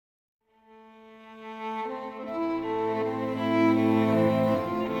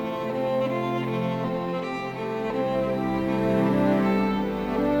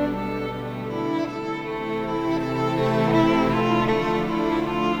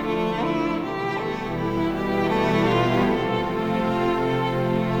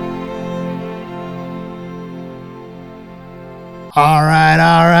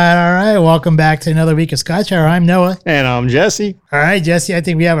right. Welcome back to another week of Scotch Hour. I'm Noah. And I'm Jesse. All right, Jesse, I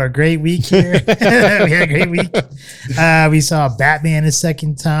think we have a great week here. We had a great week. We saw Batman a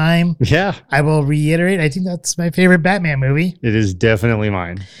second time. Yeah. I will reiterate, I think that's my favorite Batman movie. It is definitely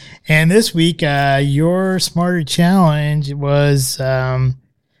mine. And this week, your Smarter Challenge was the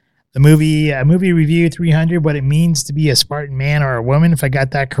movie review 300, what it means to be a Spartan man or a woman, if I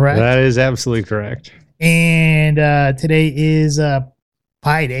got that correct. That is absolutely correct. And today is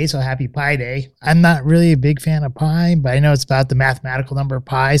Pi Day, so happy Pi Day. I'm not really a big fan of pi, but I know it's about the mathematical number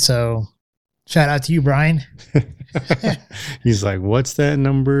pi, so shout out to you, Brian. He's like, what's that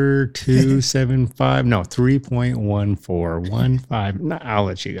number? 275? No, 3.1415. No, I'll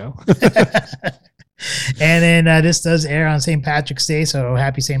let you go. And then this does air on St. Patrick's Day, so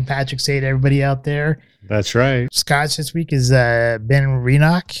happy St. Patrick's Day to everybody out there. That's right. Scotch this week is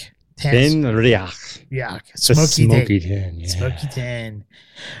Benriach. Benriach. Yeah, Smoky 10. Yeah. Smoky 10.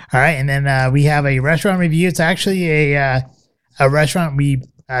 All right, and then we have a restaurant review. It's actually a restaurant we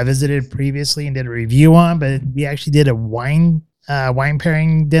visited previously and did a review on, but we actually did a wine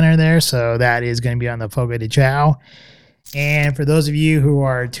pairing dinner there, so that is going to be on the Fogo de Chao. And for those of you who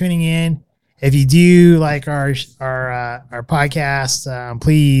are tuning in, if you do like our podcast,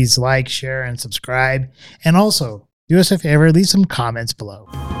 please like, share, and subscribe. And also, do us a favor, leave some comments below.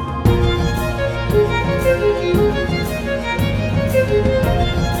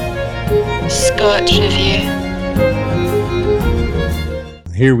 Scotch review.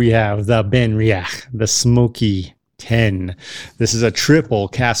 Here we have the Benriach, the Smoky 10. This is a triple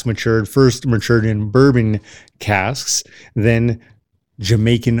cask matured, first matured in bourbon casks, then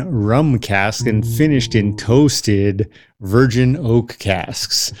Jamaican rum cask, and finished in toasted virgin oak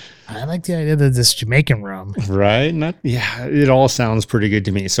casks. I like the idea that this Jamaican rum. Right? It all sounds pretty good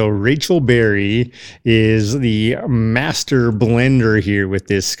to me. So Rachel Berry is the master blender here with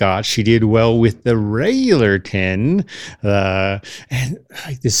this Scotch. She did well with the regular 10. And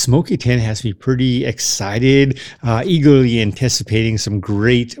like this Smoky 10 has me pretty excited, eagerly anticipating some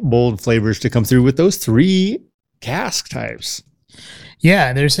great bold flavors to come through with those three cask types.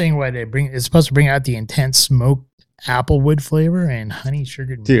 Yeah, they're saying it's supposed to bring out the intense smoked applewood flavor and honey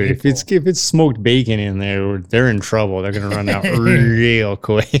sugared Dude, maple. if it's smoked bacon in there, they're in trouble. They're gonna run out real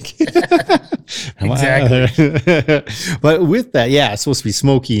quick. Exactly. But with that, yeah, it's supposed to be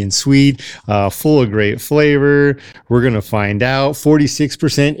smoky and sweet, full of great flavor. We're gonna find out.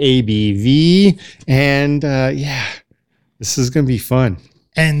 46% ABV, and this is gonna be fun.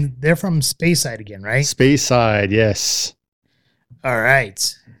 And they're from Speyside again, right? Speyside, yes. All right.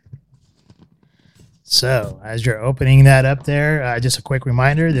 So as you're opening that up there, just a quick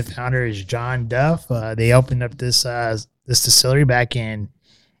reminder, the founder is John Duff. They opened up this distillery back in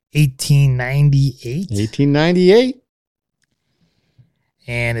 1898. 1898.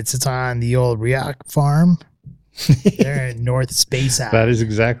 And it sits on the old Riach farm. They're in North Speyside. That is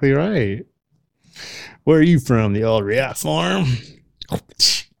exactly right. Where are you from? The old Riach farm?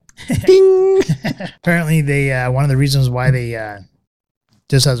 Ding! Apparently, they one of the reasons why they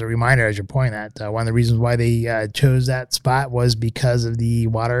just as a reminder, as you're pointing at, one of the reasons why they chose that spot was because of the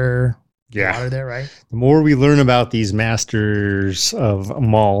water. Yeah. Water there, right? The more we learn about these masters of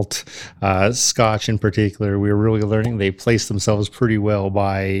malt, Scotch in particular, we're really learning they place themselves pretty well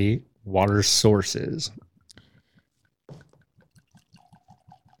by water sources.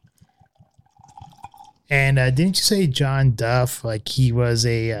 And didn't you say John Duff, like he was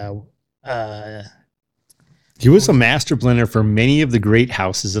He was a master blender for many of the great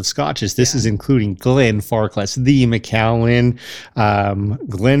houses of Scotches. This is including Glenfarclas, the Macallan,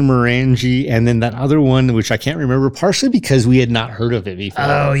 Glenmorangie, and then that other one, which I can't remember, partially because we had not heard of it before.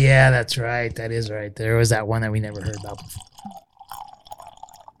 Oh, yeah, that's right. That is right. There was that one that we never heard about before.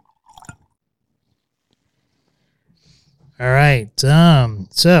 All right.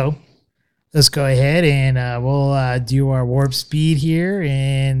 So let's go ahead and we'll do our warp speed here,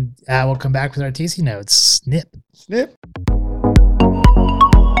 and we'll come back with our tasting notes. Snip. Snip.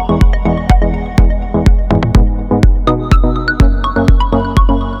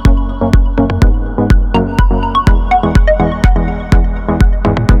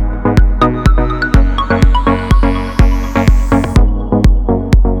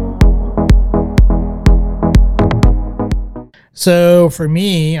 So for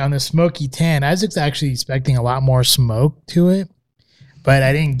me, on the Smoky 10, I was actually expecting a lot more smoke to it, but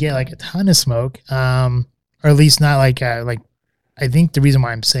I didn't get like a ton of smoke, or at least not like I think the reason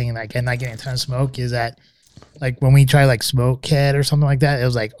why I'm saying like I'm not getting a ton of smoke is that like when we try like Smoke Head or something like that, it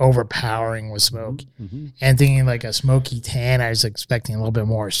was like overpowering with smoke. Mm-hmm. And thinking like a Smoky 10, I was expecting a little bit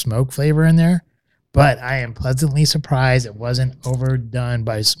more smoke flavor in there. but I am pleasantly surprised it wasn't overdone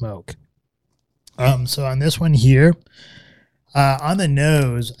by smoke. So on this one here, on the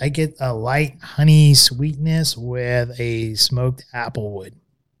nose, I get a light honey sweetness with a smoked applewood.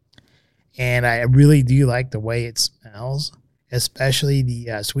 And I really do like the way it smells, especially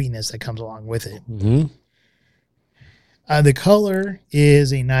the sweetness that comes along with it. Mm-hmm. The color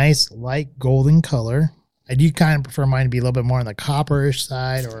is a nice light golden color. I do kind of prefer mine to be a little bit more on the copperish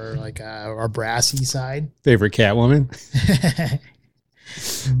side or like or brassy side. Favorite Catwoman?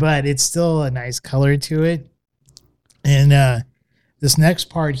 But it's still a nice color to it. And this next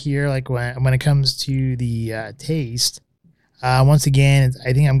part here, like when it comes to the taste, once again,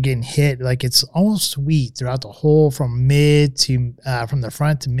 I think I'm getting hit. Like it's almost sweet throughout the whole from mid to from the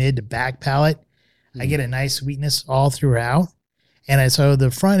front to mid to back palate. I get a nice sweetness all throughout. And so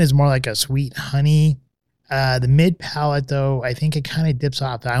the front is more like a sweet honey. The mid palate, though, I think it kind of dips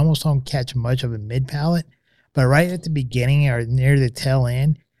off. I almost don't catch much of a mid palate. But right at the beginning or near the tail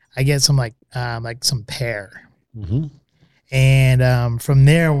end, I get some like some pear. Mm-hmm. And from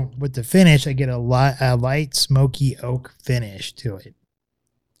there, with the finish, I get a light smoky oak finish to it.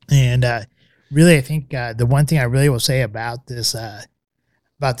 And really, I think the one thing I really will say about this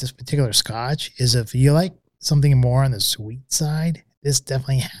particular Scotch is if you like something more on the sweet side, this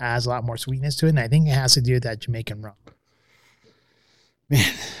definitely has a lot more sweetness to it. And I think it has to do with that Jamaican rum.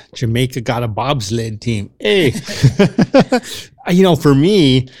 Man, Jamaica got a bobsled team. Hey, for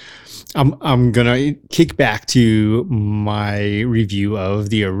me, I'm gonna kick back to my review of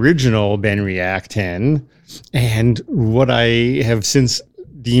the original Benriach 10 and what I have since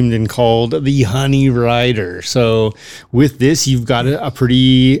deemed and called the Honey Rider. So with this, you've got a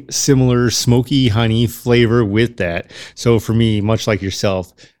pretty similar smoky honey flavor with that. So for me, much like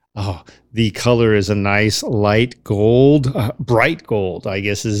yourself, the color is a nice light gold, bright gold, I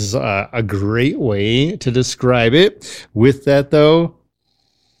guess is a great way to describe it. With that though,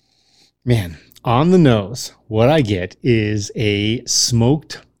 man, on the nose, what I get is a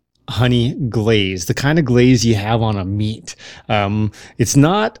smoked honey glaze, the kind of glaze you have on a meat. I'm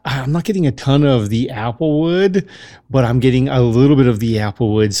not getting a ton of the applewood, but I'm getting a little bit of the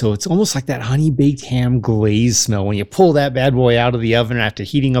applewood. So it's almost like that honey baked ham glaze smell when you pull that bad boy out of the oven after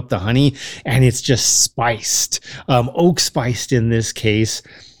heating up the honey, and it's just spiced, oak spiced in this case.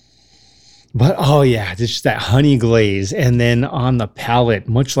 But oh yeah, it's just that honey glaze. And then on the palate,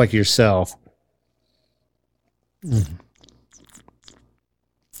 much like yourself,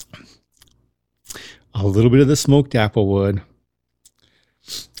 a little bit of the smoked applewood.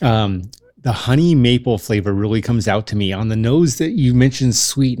 The honey maple flavor really comes out to me. On the nose that you mentioned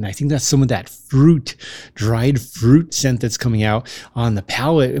sweet, and I think that's some of that dried fruit scent that's coming out. On the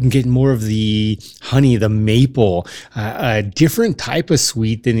palate, I'm getting more of the honey, the maple, a different type of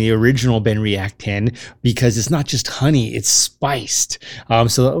sweet than the original Benriach 10 because it's not just honey, it's spiced.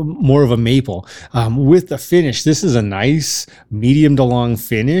 So more of a maple. With the finish, this is a nice medium to long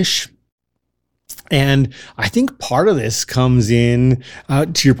finish. And I think part of this comes in,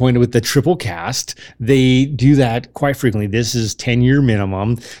 to your point with the triple cast. They do that quite frequently. This is 10-year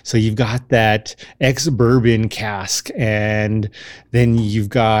minimum. So you've got that ex-bourbon cask, and then you've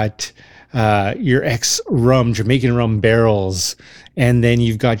got your ex-rum, Jamaican rum barrels, and then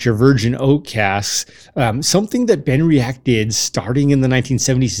you've got your virgin oak casks. Something that Benriach did starting in the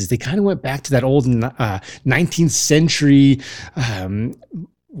 1970s is they kind of went back to that old 19th century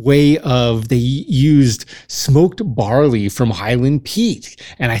way of they used smoked barley from Highland peat.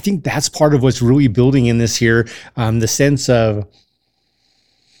 And I think that's part of what's really building in this here, the sense of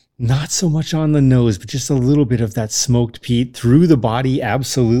not so much on the nose, but just a little bit of that smoked peat through the body.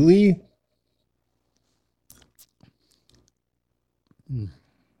 Absolutely.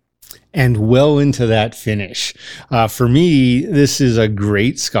 And well into that finish. For me, this is a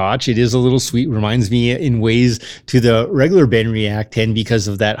great Scotch. It is a little sweet, reminds me in ways to the regular Benriach 10 because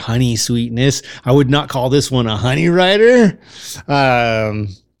of that honey sweetness. I would not call this one a honey rider,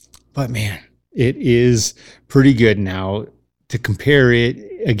 but man, it is pretty good. Now, to compare it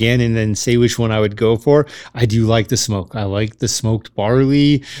again and then say which one I would go for, I do like the smoke. I like the smoked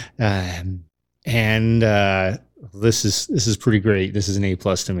barley, and this is pretty great. This is an A+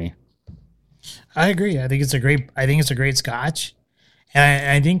 to me. I agree. I think it's a great Scotch. And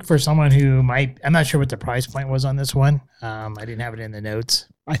I think for someone who I'm not sure what the price point was on this one. I didn't have it in the notes.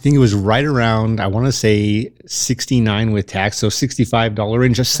 I think it was right around, I want to say $69 with tax. So $65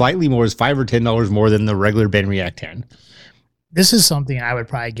 range, just slightly more, is $5 or $10 more than the regular Benriach 10. This is something I would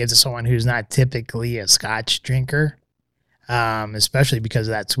probably give to someone who's not typically a Scotch drinker, especially because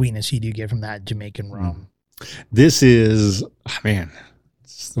of that sweetness you do get from that Jamaican rum. This is, man,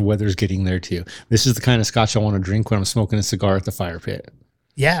 The weather's getting there too. This is the kind of scotch I want to drink when I'm smoking a cigar at the fire pit.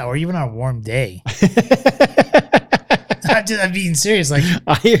 Yeah, or even on a warm day. I'm being serious. Like,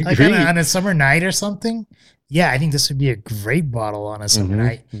 I agree. Like on a summer night or something. Yeah, I think this would be a great bottle on a summer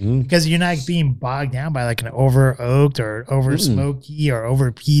night because you're not being bogged down by like an over oaked or over smoky or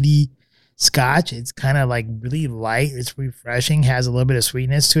over peaty scotch. It's kind of like really light. It's refreshing, has a little bit of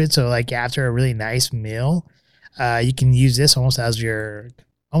sweetness to it. So like after a really nice meal, you can use this almost as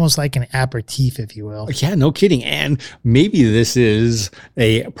almost like an aperitif, if you will. Yeah, no kidding. And maybe this is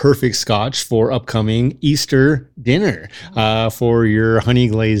a perfect scotch for upcoming Easter dinner for your honey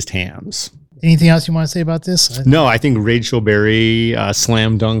glazed hams. Anything else you want to say about this? No, I think Rachel Berry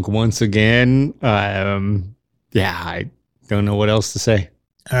slam dunk once again. I don't know what else to say.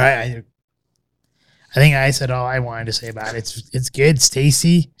 All right. I think I said all I wanted to say about it. It's good.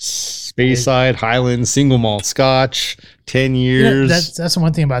 Stacy. Speyside Highland single malt scotch, 10 years. That's the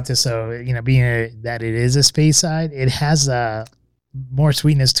one thing about this. So, being that it is a Speyside, it has more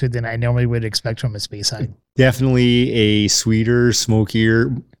sweetness to it than I normally would expect from a Speyside. Definitely a sweeter,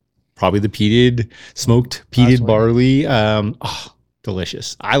 smokier, probably the smoked peated barley.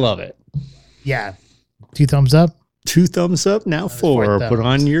 Delicious. I love it. Yeah. 2 thumbs up. 2 thumbs up. Now 4. Put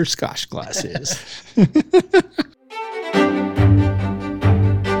on your scotch glasses.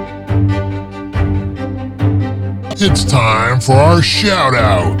 It's time for our shout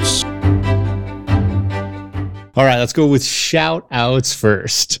outs. All right, let's go with shout outs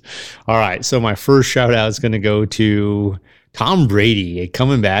first. All right, so my first shout out is going to go to Tom Brady,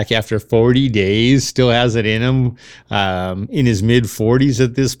 coming back after 40 days, still has it in him, in his mid 40s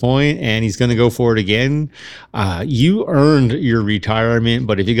at this point, and he's going to go for it again. You earned your retirement,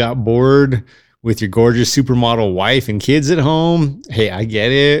 but if you got bored with your gorgeous supermodel wife and kids at home, hey, I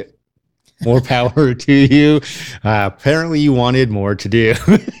get it. More power to you. Apparently you wanted more to do.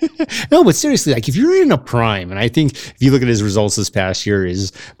 No, but seriously, like if you're in a prime, and I think if you look at his results this past year,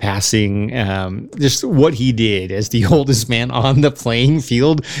 is passing just what he did as the oldest man on the playing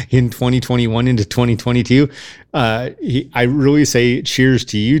field in 2021 into 2022. I really say cheers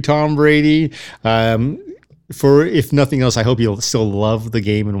to you, Tom Brady. For if nothing else, I hope you'll still love the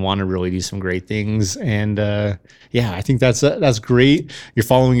game and want to really do some great things. And I think that's great. You're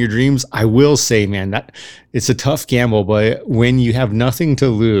following your dreams. I will say, man, that it's a tough gamble, but when you have nothing to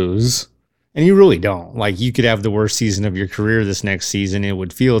lose, and you really don't, like you could have the worst season of your career this next season, it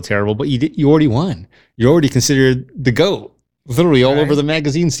would feel terrible, but you already won. You're already considered the GOAT. Literally all over the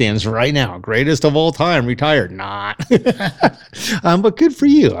magazine stands right now. Greatest of all time, retired. Not. But good for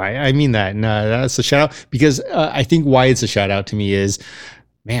you. I mean that. And that's a shout out because I think why it's a shout out to me is,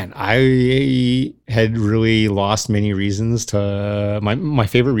 man, I had really lost many reasons to my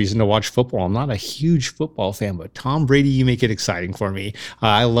favorite reason to watch football. I'm not a huge football fan, but Tom Brady, you make it exciting for me.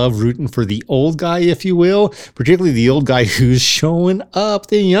 I love rooting for the old guy, if you will, particularly the old guy who's showing up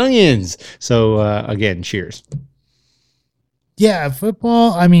the youngins. So again, cheers. Yeah,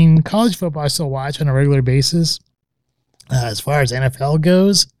 football. I mean, college football I still watch on a regular basis. As far as NFL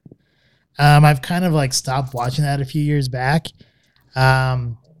goes, I've kind of like stopped watching that a few years back. I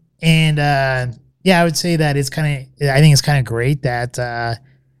would say that I think it's kind of great that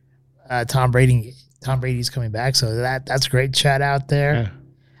Tom Brady's coming back. So that's a great shout out there.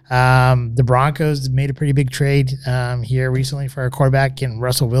 Yeah. The Broncos made a pretty big trade here recently for a quarterback in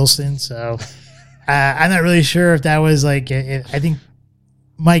Russell Wilson. So. I'm not really sure if that was like, I think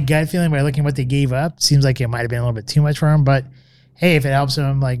my gut feeling by looking at what they gave up seems like it might have been a little bit too much for him. But hey, if it helps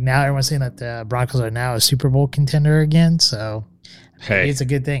him, like now everyone's saying that the Broncos are now a Super Bowl contender again. So it's a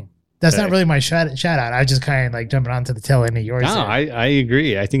good thing. That's not really my shout out. I was just kind of like jumping onto the tail end of yours. No, I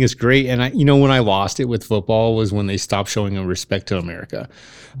agree. I think it's great. And when I lost it with football was when they stopped showing a respect to America.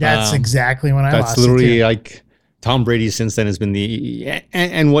 That's exactly when I lost it. That's literally like Tom Brady since then has been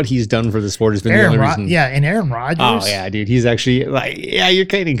and what he's done for the sport has been the only reason. Yeah, and Aaron Rodgers. Oh yeah, dude, he's actually like, you're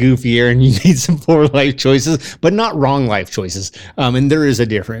kind of goofy, Aaron. You made some poor life choices, but not wrong life choices. And there is a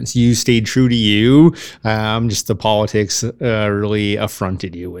difference. You stayed true to you. Just the politics really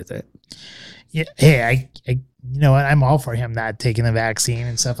affronted you with it. Yeah. Hey, you know what? I'm all for him not taking the vaccine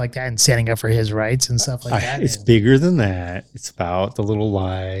and stuff like that and standing up for his rights and stuff like that. It's bigger than that. It's about the little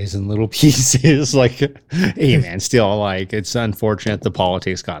lies and little pieces. Like, hey, man, still, like, it's unfortunate the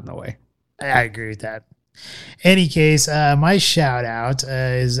politics got in the way. I agree with that. Any case, my shout out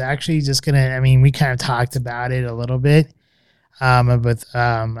is actually just we kind of talked about it a little bit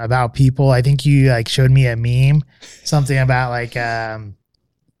about people. I think you like showed me a meme, something about like,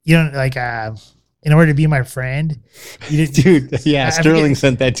 in order to be my friend, dude. Yeah, Sterling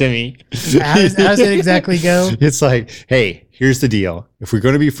sent that to me. How does it exactly go? It's like, hey, here's the deal. If we're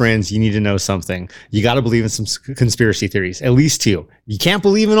going to be friends, you need to know something. You got to believe in some conspiracy theories, at least 2. You can't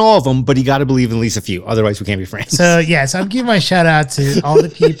believe in all of them, but you got to believe in at least a few. Otherwise, we can't be friends. So, yes, I'm giving my shout out to all the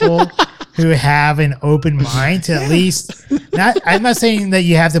people who have an open mind to at least I'm not saying that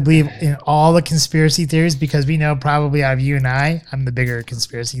you have to believe in all the conspiracy theories, because we know probably out of you and I'm the bigger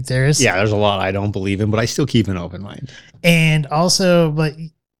conspiracy theorist. Yeah, there's a lot I don't believe in, but I still keep an open mind. And also, but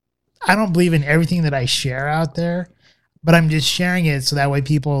I don't believe in everything that I share out there, but I'm just sharing it so that way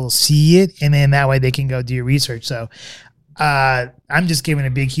people see it, and then that way they can go do research. So I'm just giving a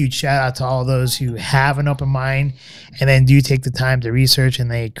big, huge shout out to all those who have an open mind and then do take the time to research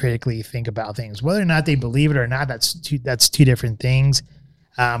and they critically think about things. Whether or not they believe it or not, that's two different things.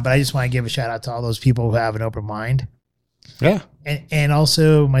 But I just want to give a shout out to all those people who have an open mind. Yeah. And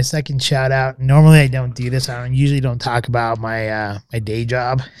also my second shout out, normally I don't do this. I usually don't talk about my day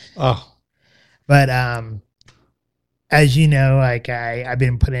job. Oh. But as you know, like I've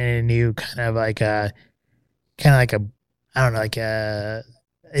been putting in a new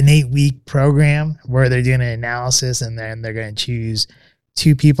an 8-week program where they're doing an analysis, and then they're going to choose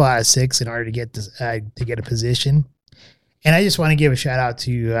 2 people out of 6 in order to get this, to get a position. And I just want to give a shout out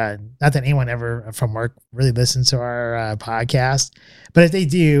to, not that anyone ever from work really listens to our podcast, but if they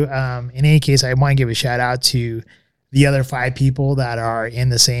do, in any case, I want to give a shout out to the other 5 people that are in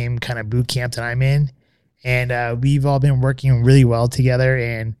the same kind of boot camp that I'm in. And we've all been working really well together,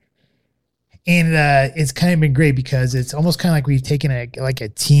 and it's kind of been great because it's almost kind of like we've taken a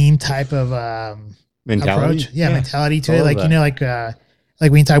team type of mentality. Approach. Mentality to it. Like,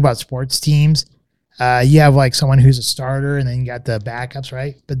 like when you talk about sports teams, you have like someone who's a starter, and then you got the backups,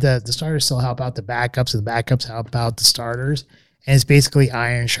 right? But the starters still help out the backups, and the backups help out the starters. And it's basically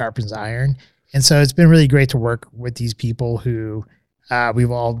iron sharpens iron. And so it's been really great to work with these people who we've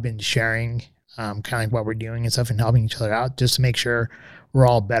all been sharing kind of like what we're doing and stuff, and helping each other out just to make sure we're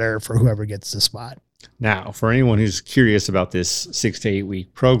all better for whoever gets the spot. Now, for anyone who's curious about this 6 to 8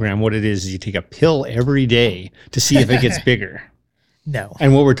 week program, what it is you take a pill every day to see if it gets bigger. No.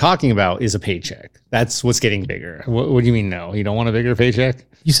 And what we're talking about is a paycheck. That's what's getting bigger. What do you mean no? You don't want a bigger paycheck?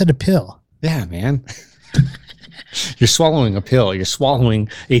 You said a pill. Yeah, man. You're swallowing a pill. You're swallowing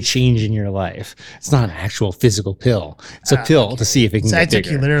a change in your life. It's not an actual physical pill. It's a pill to see if it can get bigger. I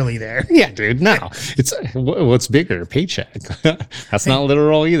took you literally there. Yeah, dude. No, it's what's bigger? Paycheck. That's not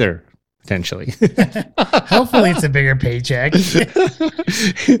literal either. Potentially. Hopefully it's a bigger paycheck.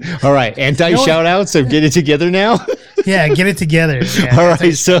 All right. Shout outs of Get It Together now. Yeah, get it together. Yeah, all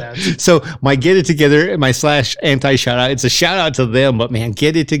right. So my Get It Together, my / anti shout out, it's a shout out to them, but man,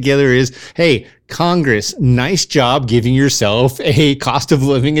 Get It Together is, hey, Congress, nice job giving yourself a cost of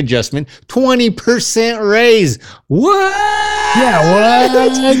living adjustment, 20% raise. What? Yeah,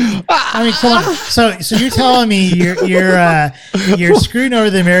 what? I mean, come on. So you're telling me you're screwing over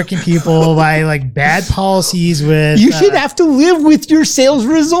the American people by like bad policies with. You should have to live with your sales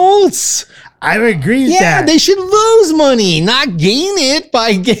results. I would agree with that. Yeah, they should lose money, not gain it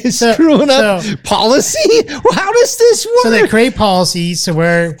by screwing up policy. Well, how does this work? So they create policies to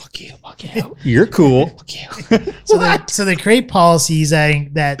where you're cool. So they create policies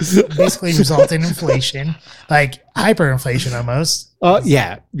that basically result in inflation, like hyperinflation almost.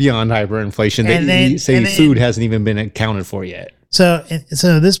 Yeah, beyond hyperinflation. They say food hasn't even been accounted for yet. So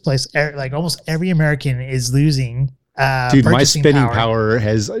this place, like almost every American is losing. Dude, my spending power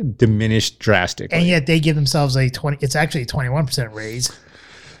has diminished drastically. And yet they give themselves it's actually a 21% raise.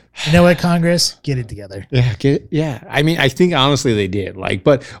 You know what, Congress? Get it together. Yeah. I mean, I think honestly they did.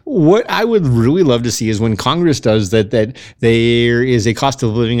 But what I would really love to see is when Congress does that there is a cost of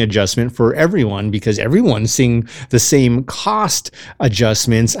living adjustment for everyone, because everyone's seeing the same cost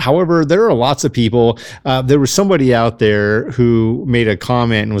adjustments. However, there are lots of people. There was somebody out there who made a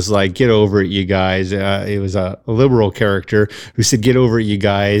comment and was like, "Get over it, you guys." It was a liberal character who said, "Get over it, you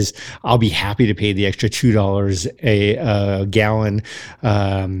guys. I'll be happy to pay the extra $2 a gallon."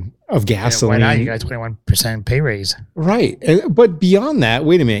 Of gasoline. Why not? You got a 21% pay raise. Right. But beyond that,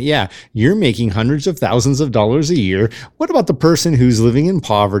 wait a minute. Yeah, you're making hundreds of thousands of dollars a year. What about the person who's living in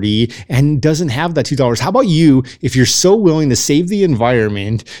poverty and doesn't have that $2? How about you, if you're so willing to save the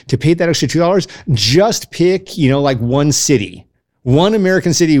environment to pay that extra $2, just pick, one city, one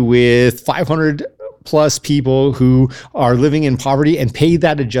American city with 500 plus people who are living in poverty, and pay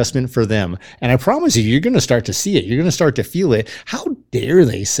that adjustment for them. And I promise you're going to start to see it. You're going to start to feel it. How dare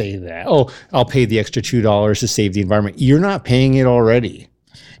they say that? Oh, I'll pay the extra $2 to save the environment. You're not paying it already.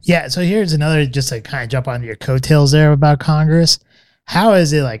 Yeah. So here's another, just to kind of jump onto your coattails there about Congress. How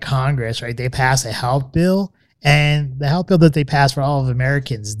is it like Congress, right? They pass a health bill And the health bill that they passed for all of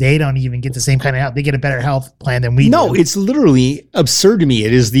Americans, they don't even get the same kind of health. They get a better health plan than we do. No, it's literally absurd to me.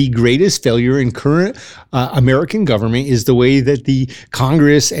 It is the greatest failure in current American government is the way that the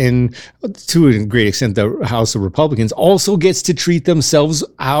Congress and to a great extent the House of Republicans also gets to treat themselves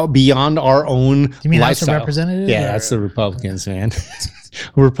out beyond our own You mean lifestyle. House of Representatives? Yeah, or- that's the Republicans, man.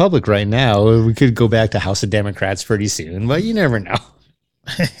 We're Republic right now. We could go back to House of Democrats pretty soon, but you never know.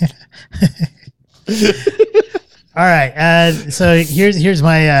 All right. So here's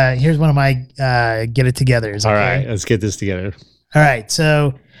one of my get it togethers. All okay? right, let's get this together. All right.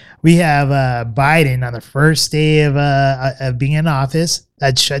 So we have Biden on the first day of being in office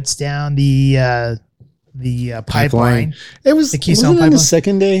that shuts down the pipeline. It was The Keystone wasn't it on Pipeline? the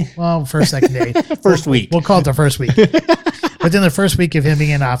second day, Well, second day. first week. We'll call it the first week. Within the first week of him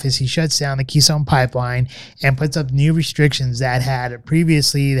being in office, he shuts down the Keystone Pipeline and puts up new restrictions that had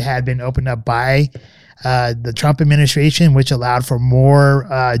previously been opened up by the Trump administration, which allowed for more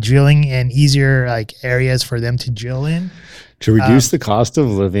drilling and easier areas for them to drill in To reduce the cost of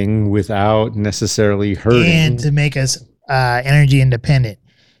living without necessarily hurting. and to make us energy independent.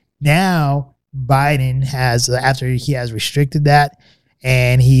 Now, Biden has, after he has restricted that,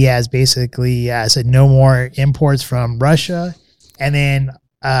 and he has basically said no more imports from Russia. And then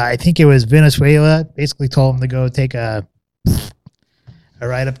I think it was Venezuela basically told him to go take a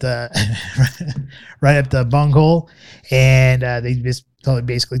right up the bunghole, and they just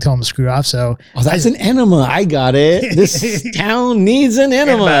basically told him to screw off. So That's an enema. I got it. This town needs an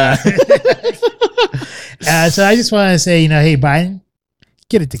enema. so I just want to say, hey, Biden,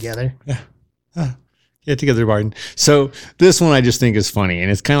 get it together. Get together, Biden. So this one I just think is funny, and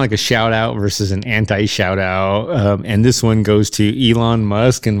it's kind of like a shout out versus an anti shout out. And this one goes to Elon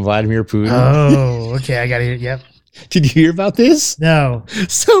Musk and Vladimir Putin. Oh, okay. I got to hear. Yep. Did you hear about this? No.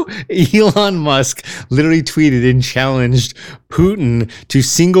 So Elon Musk literally tweeted and challenged Putin to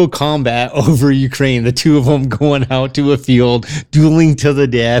single combat over Ukraine. The two of them going out to a field, dueling to the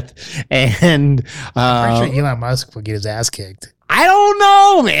death. And I'm sure Elon Musk will get his ass kicked. I don't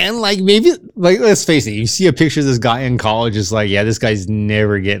know, man. Maybe let's face it. You see a picture of this guy in college, it's like, yeah, this guy's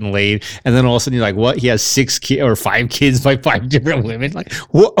never getting laid. And then all of a sudden you're like, what? He has 6 kids or 5 kids by 5 different women. Like,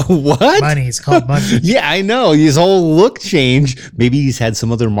 what? Money. It's called money. Yeah, I know. His whole look changed. Maybe he's had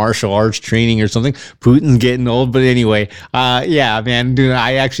some other martial arts training or something. Putin's getting old, but anyway, yeah, man. Dude,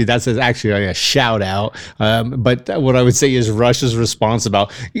 that's actually a shout out. But what I would say is Russia's response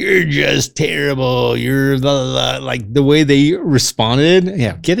about you're just terrible. You're the way they responded.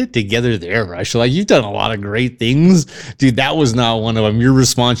 Yeah, get it together there, Russia. You've done a lot of great things, dude. That was not one of them. Your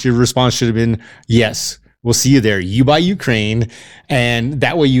response should have been yes. We'll see you there. You buy Ukraine, and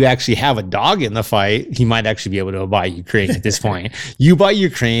that way you actually have a dog in the fight. He might actually be able to buy Ukraine at this point. You buy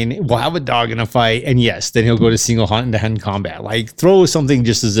Ukraine, we'll have a dog in a fight, and yes, then he'll go to single hand combat. Throw something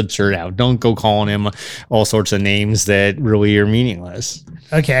just as absurd out. Don't go calling him all sorts of names that really are meaningless.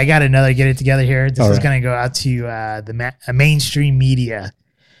 Okay, I got another get it together here. This All is right. going to go out to the mainstream media.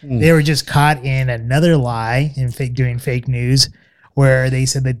 They were just caught in another lie and doing fake news, where they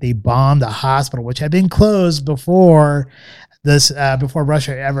said that they bombed a hospital, which had been closed before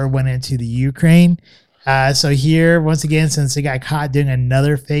Russia ever went into the Ukraine. So here, once again, since they got caught doing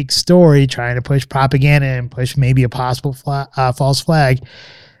another fake story, trying to push propaganda and push maybe a possible false flag,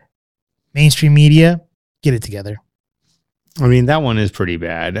 mainstream media, get it together. I mean, that one is pretty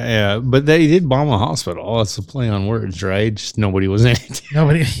bad. But they did bomb a hospital. That's a play on words, right? Just nobody was in it.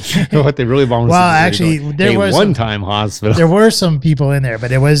 Nobody. What they really bombed was Well, actually, there was one-time hospital. There were some people in there,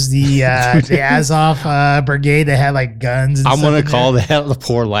 but it was the Azov brigade that had guns. And I'm going to call that the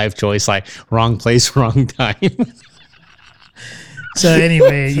poor life choice, wrong place, wrong time. So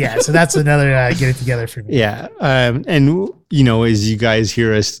anyway, yeah. So that's another get it together for me. Yeah. And, as you guys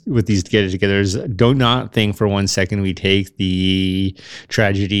hear us with these get it togethers, do not think for 1 second we take the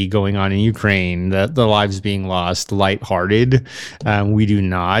tragedy going on in Ukraine, the lives being lost, lighthearted. We do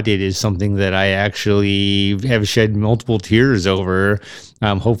not. It is something that I actually have shed multiple tears over.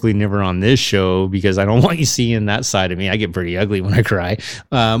 Hopefully never on this show, because I don't want you seeing that side of me. I get pretty ugly when I cry.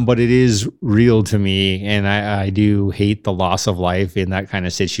 But it is real to me, and I do hate the loss of life in that kind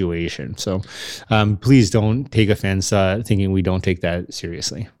of situation. So please don't take offense thinking we don't take that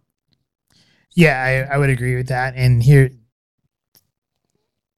seriously. Yeah, I would agree with that. And here,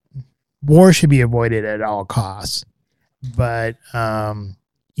 war should be avoided at all costs. But when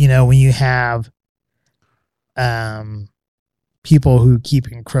you have people who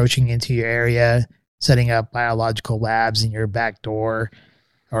keep encroaching into your area, setting up biological labs in your back door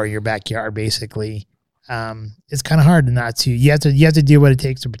or your backyard, basically, it's kind of hard not to. You have to do what it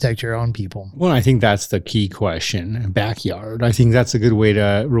takes to protect your own people. Well, I think that's the key question. Backyard. I think that's a good way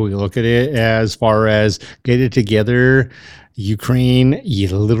to really look at it. As far as get it together, Ukraine, you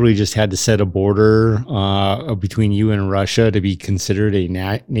literally just had to set a border between you and Russia to be considered a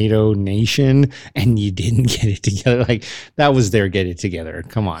NATO nation, and you didn't get it together. Like, that was their get it together.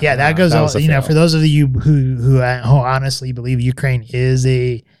 Come on. Yeah, that goes. For those of you who honestly believe Ukraine is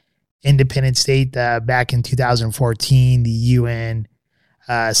a independent state, back in 2014, the UN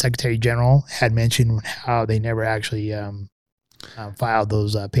Secretary General had mentioned how they never actually filed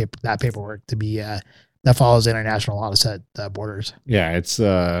those paperwork to be that follows international law to set borders. Yeah, it's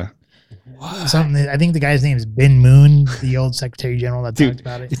something. I think the guy's name is Ben Moon, the old Secretary General that talked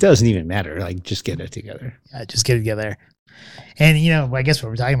about it. It doesn't even matter. Like, just get it together. Just get it together. And I guess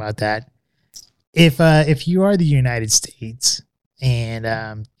we're talking about that. If you are the United States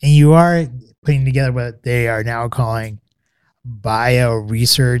and you are putting together what they are now calling bio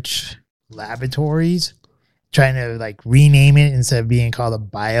research laboratories, trying to like rename it instead of being called a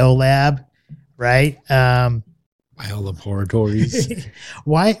bio lab. Right. Biolaboratories.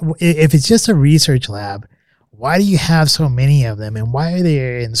 Why, if it's just a research lab, why do you have so many of them? And why are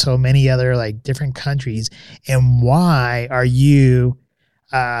they in so many other like different countries? And why are you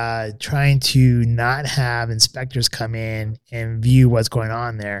trying to not have inspectors come in and view what's going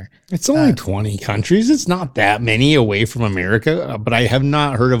on there? It's only 20 countries. It's not that many away from America, but I have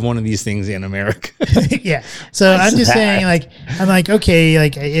not heard of one of these things in America. Yeah. So I'm just saying, okay,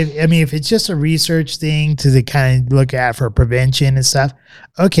 if it's just a research thing to kind of look at for prevention and stuff,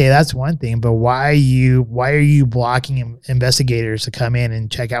 okay, that's one thing. But why are you blocking investigators to come in and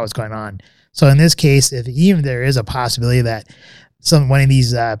check out what's going on? So in this case, if even there is a possibility that one of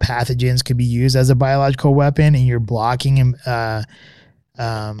these pathogens could be used as a biological weapon, and you're blocking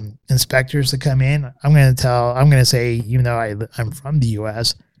inspectors to come in, I'm going to say, even though I'm from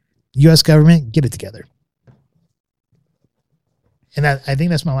the U.S. government, get it together. And I think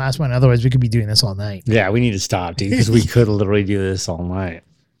that's my last one. Otherwise, we could be doing this all night. Yeah, we need to stop, dude, because we could literally do this all night.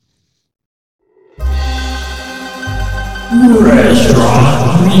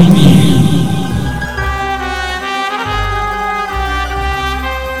 Restaurant review.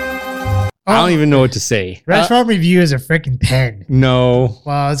 I don't even know what to say. Restaurant review is a freaking 10. No.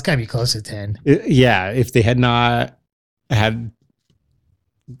 Well, it's got to be close to 10. Yeah, if they had not had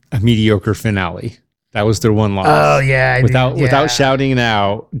a mediocre finale. That was their one loss. Oh, yeah. Without shouting it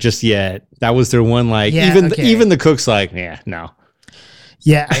out just yet. That was their one, even the cook's like, yeah, no.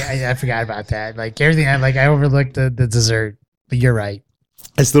 Yeah, I forgot about that. Like, everything, I overlooked the dessert, but you're right.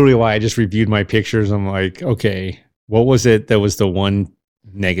 That's literally why I just reviewed my pictures. I'm like, okay, what was it that was the one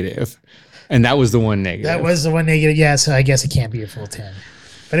negative? And that was the one negative. That was the one negative. Yeah, so I guess it can't be a full 10.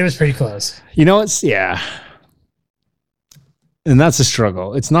 But it was pretty close. Yeah. And that's a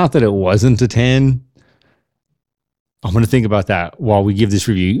struggle. It's not that it wasn't a 10. I'm going to think about that while we give this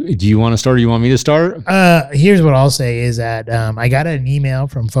review. Do you want to start or you want me to start? Here's what I'll say is that I got an email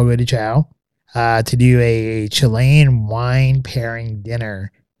from Fogo de Chao to do a Chilean wine pairing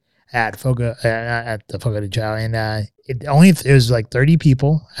dinner at the Fogo de Chao. And it was like 30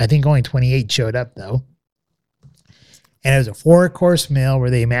 people. I think only 28 showed up though. And it was a 4-course meal where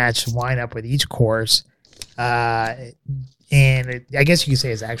they matched wine up with each course. I guess you could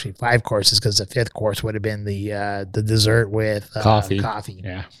say it's actually 5 courses because the 5th course would have been the dessert with coffee.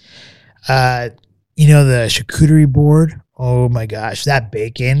 Yeah. The charcuterie board. Oh my gosh, that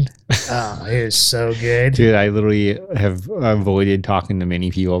bacon. Oh, it was so good. Dude, I literally have avoided talking to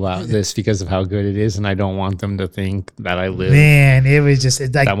many people about this because of how good it is, and I don't want them to think that I live. Man, it was just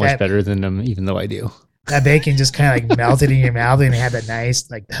like that much better than them, even though I do. That bacon just kind of like melted in your mouth, and it had that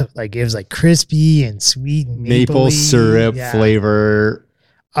nice like it was like crispy and sweet and maple syrup flavor.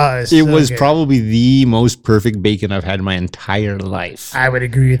 It was good. Probably the most perfect bacon I've had in my entire life. I would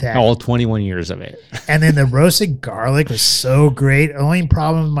agree with that. All 21 years of it. And then the roasted garlic was so great. The only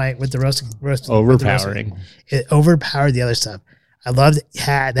problem with the roasted overpowering. It overpowered the other stuff. I loved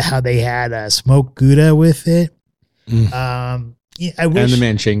how they had smoked Gouda with it. And the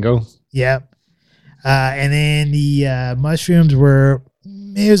Manchingo. Yep. And then the mushrooms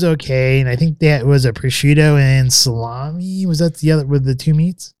it was okay. And I think that was a prosciutto and salami. Was that the other with the 2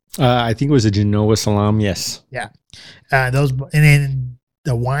 meats? I think it was a Genoa salami. Yes. Yeah. And then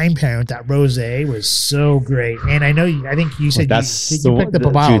the wine pairing with that rosé was so great. And I think you said you picked up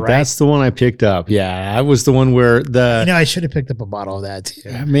a bottle, right? That's the one I picked up. Yeah. That was the one where I should have picked up a bottle of that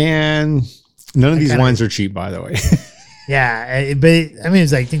too. Man, none of these wines are cheap, by the way. Yeah, but I mean,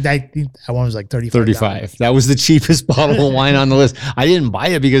 it's like I think that one was like $35. 35. That was the cheapest bottle of wine on the list. I didn't buy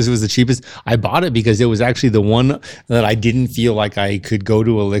it because it was the cheapest. I bought it because it was actually the one that I didn't feel like I could go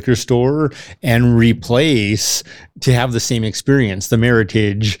to a liquor store and replace to have the same experience, the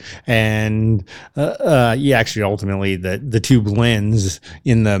Meritage. And yeah, actually, ultimately, the two blends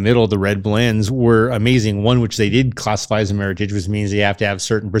in the middle, the red blends, were amazing. One, which they did classify as a Meritage, which means you have to have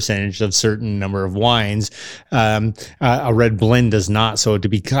certain percentage of certain number of wines. A red blend does not. So to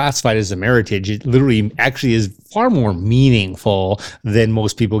be classified as a Meritage, it literally actually is far more meaningful than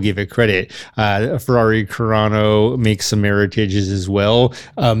most people give it credit. Ferrari Carano makes some Meritages as well.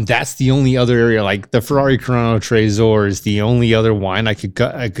 That's the only other area, like the Ferrari Carano Trésor is the only other wine I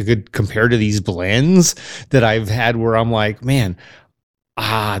could compare to these blends that I've had where I'm like, man,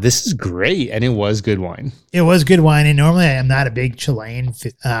 this is great. And it was good wine. It was good wine. And normally I'm not a big Chilean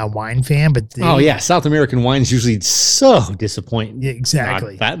wine fan, but South American wine is usually so disappointing.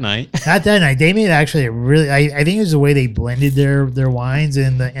 Exactly. Not that night. Not that night. They made actually a really, I think it was the way they blended their wines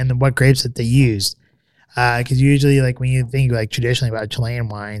and what grapes that they used. Because usually, like when you think like traditionally about Chilean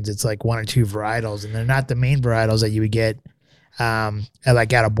wines, it's like one or two varietals, and they're not the main varietals that you would get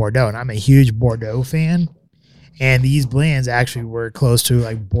like out of Bordeaux. And I'm a huge Bordeaux fan. And these blends actually were close to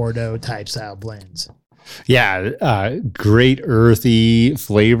like Bordeaux type style blends. Yeah, great earthy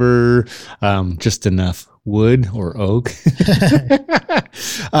flavor, just enough wood or oak.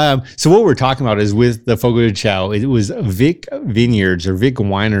 So what we're talking about is with the Fogo de Chao, it was Vic Vineyards or Vic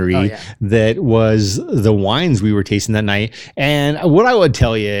Winery that was the wines we were tasting that night. And what I would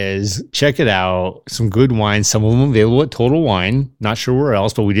tell you is check it out. Some good wines, some of them available at Total Wine. Not sure where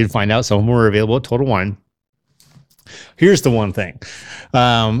else, but we did find out some of them were available at Total Wine. Here's the one thing.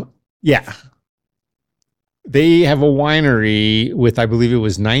 They have a winery with, I believe it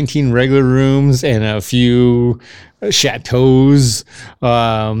was 19 regular rooms and a few chateaus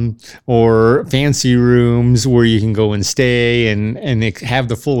or fancy rooms where you can go and stay and have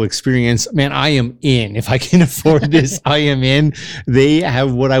the full experience. Man, I am in. If I can afford this, I am in. They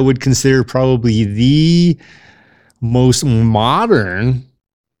have what I would consider probably the most modern,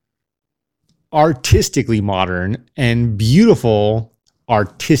 artistically modern and beautiful,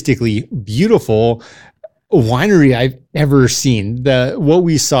 artistically beautiful winery I've ever seen. What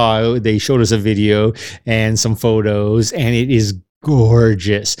we saw, they showed us a video and some photos, and it is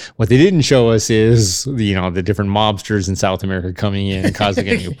gorgeous. What they didn't show us is, the different mobsters in South America coming in and causing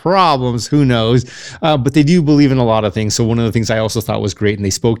any problems. Who knows? But they do believe in a lot of things. So one of the things I also thought was great, and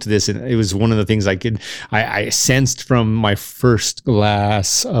they spoke to this, and it was one of the things I sensed from my first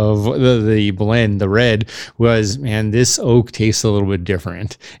glass of the blend, the red, was, man, this oak tastes a little bit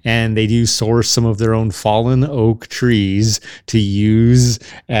different. And they do source some of their own fallen oak trees to use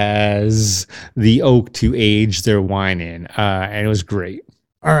as the oak to age their wine in. And it was great.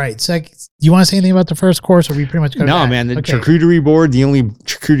 All right. So do you want to say anything about the first course, or we pretty much covered that? Man, the charcuterie board, the only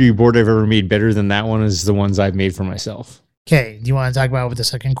charcuterie board I've ever made better than that one is the ones I've made for myself. Okay. Do you want to talk about what the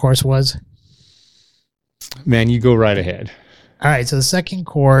second course was? Man, you go right ahead. All right. So the second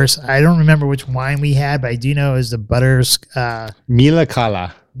course, I don't remember which wine we had, but I do know it was the Mila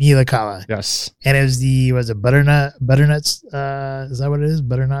Cala. Yes. And it was a butternuts. Is that what it is?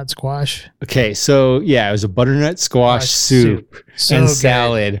 Butternut squash. Okay. So yeah, it was a butternut squash soup and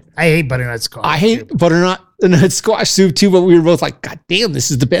salad. I hate butternut squash. I hate butternut squash soup too, but we were both like, God damn,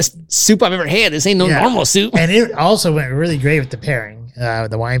 this is the best soup I've ever had. This ain't no normal soup. And it also went really great with the pairing,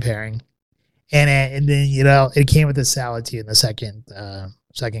 the wine pairing. And then, it came with the salad too in the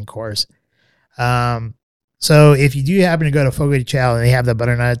second course. So if you do happen to go to Fogo de Chao and they have the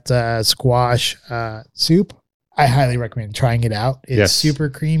butternut squash soup, I highly recommend trying it out. It's super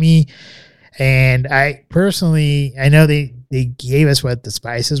creamy. And I know they gave us what the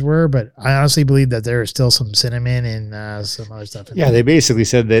spices were, but I honestly believe that there is still some cinnamon and some other stuff. They basically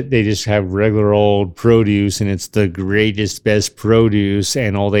said that they just have regular old produce and it's the greatest, best produce,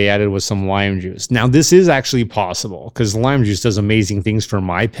 and all they added was some lime juice. Now, this is actually possible because lime juice does amazing things for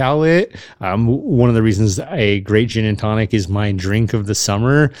my palate. One of the reasons a great gin and tonic is my drink of the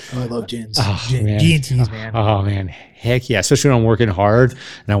summer. Oh, I love gins. G&T's, man. Oh, man. Heck yeah, especially when I'm working hard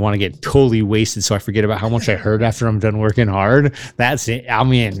and I want to get totally wasted so I forget about how much I heard after I'm done working hard. That's it.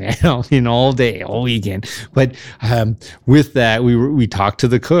 I'm in, man. I'm in all day, all weekend. But with that, we talked to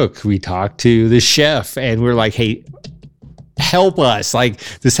the cook, we talked to the chef, and we're like, hey, help us. Like,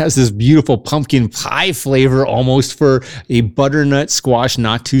 this has this beautiful pumpkin pie flavor almost for a butternut squash,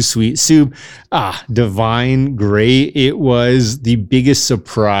 not too sweet soup. Divine, great. It was the biggest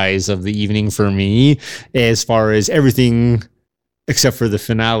surprise of the evening for me, as far as everything except for the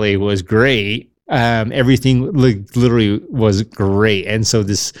finale was great. Everything literally was great. And so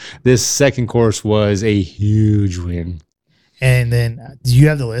this second course was a huge win. And then, do you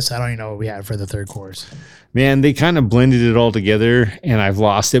have the list? I don't even know what we had for the third course. Man, they kind of blended it all together, and I've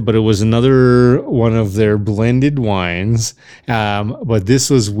lost it. But it was another one of their blended wines. But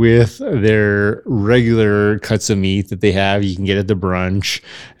this was with their regular cuts of meat that they have. You can get at the brunch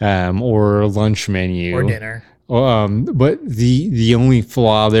or lunch menu Or dinner. But the only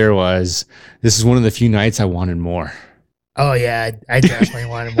flaw there was this is one of the few nights I wanted more. Oh yeah, I definitely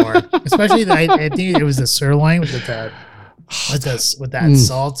wanted more. Especially I think it was the sirloin with that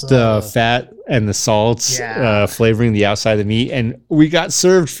salt, the fat and the salts flavoring the outside of the meat. And we got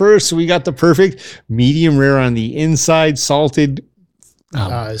served first, so we got the perfect medium rare on the inside, salted.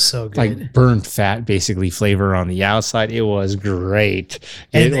 It's so good. Like burnt fat, basically flavor on the outside. It was great.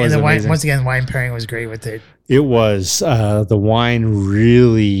 And the wine, once again, wine pairing was great with it. It was the wine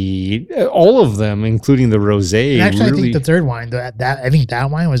really, all of them, including the rosé. And actually, I think the third wine, I think that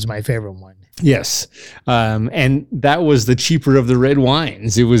wine was my favorite one. Yes. And that was the cheaper of the red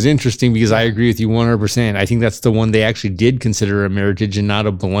wines. It was interesting because I agree with you 100%. I think that's the one they actually did consider a meritage and not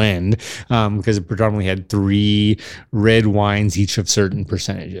a blend because it predominantly had 3 red wines, each of certain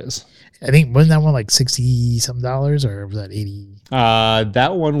percentages. I think, wasn't that one like $60-some, or was that 80?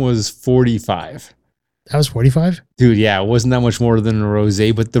 That one was 45. That was 45? Dude, yeah, it wasn't that much more than a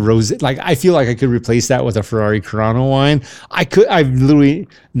rosé, but the rosé, like, I feel like I could replace that with a Ferrari Carano wine. I've literally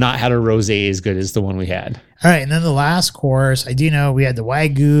not had a rosé as good as the one we had. All right, and then the last course, I do know we had the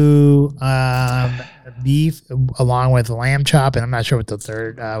Wagyu beef along with lamb chop, and I'm not sure what the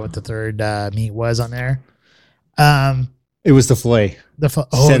third meat was on there. It was the filet.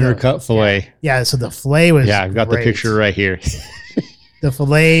 Center cut filet. Yeah, so the filet was I've got great. the picture right here. The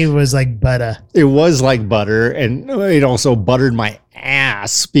filet was like butter. It was like butter, and it also buttered my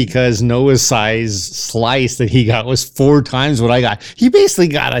ass because Noah's size slice that he got was 4 times what I got. He basically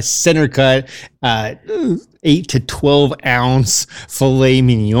got a center cut 8 to 12 ounce filet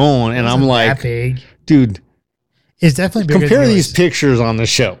mignon, and I'm like, that big. Dude, it's definitely bigger. Compare these pictures on the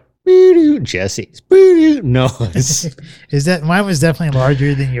show. Jesse's. No, is that mine was definitely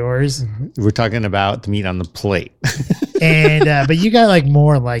larger than yours. We're talking about the meat on the plate. And but you got like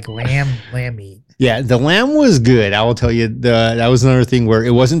more like lamb meat. Yeah, the lamb was good. I will tell you, that was another thing where it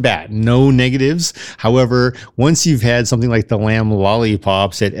wasn't bad. No negatives. However, once you've had something like the lamb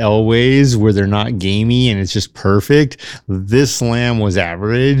lollipops at Elway's where they're not gamey and it's just perfect, this lamb was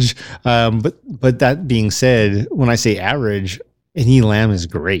average. But that being said, when I say average, any lamb is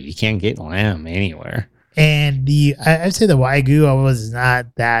great. You can't get lamb anywhere. And I'd say the Wagyu I was not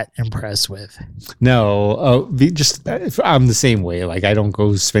that impressed with. No, I'm the same way. Like, I don't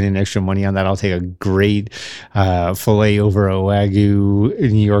go spending extra money on that. I'll take a great filet over a Wagyu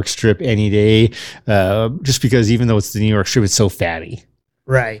New York strip any day, just because even though it's the New York strip, it's so fatty.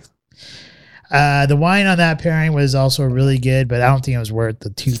 Right. The wine on that pairing was also really good, but I don't think it was worth the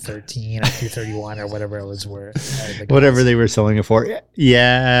 $213 or $231 or whatever it was worth. Whatever they were selling it for.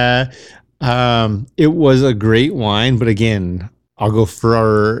 Yeah. It was a great wine, but again, I'll go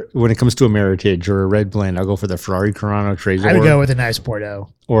for when it comes to a Meritage or a red blend, I'll go for the Ferrari Carano Trezor. I would go with a nice Bordeaux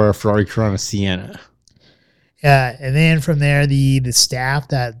or a Ferrari Carano Sienna. And then from there, the staff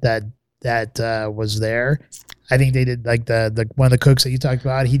that was there, I think they did like the one of the cooks that you talked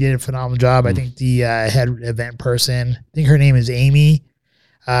about. He did a phenomenal job. I think the head event person, I think her name is Amy.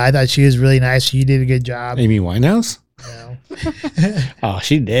 I thought she was really nice. She did a good job. Amy Winehouse? No. Oh,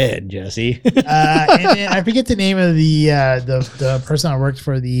 she did, Jesse. And then I forget the name of the person that worked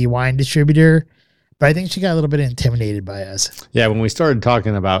for the wine distributor, but I think she got a little bit intimidated by us. Yeah, when we started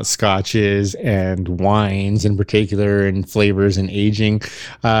talking about scotches and wines in particular and flavors and aging,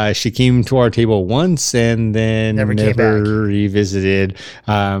 she came to our table once and then never revisited,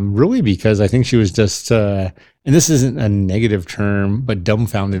 really because I think she was just, and this isn't a negative term, but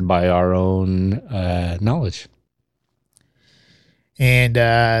dumbfounded by our own knowledge. And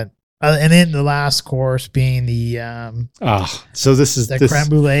then the last course being the so this is the creme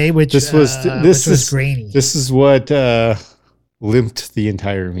brulee, which was grainy. This is what limped the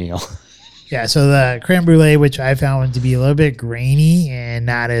entire meal. Yeah, so the creme brulee, which I found to be a little bit grainy and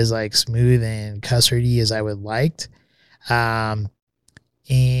not as like smooth and custardy as I would liked. And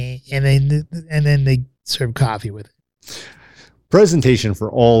then they served coffee with it. Presentation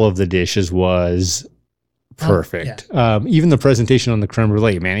for all of the dishes was perfect. Even the presentation on the creme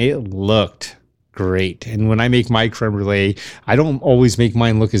brulee, man, it looked great. And when I make my creme brulee, I don't always make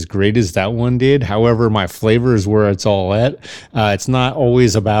mine look as great as that one did. However, my flavor is where it's all at. It's not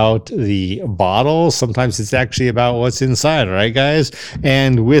always about the bottle. Sometimes it's actually about what's inside, right, guys?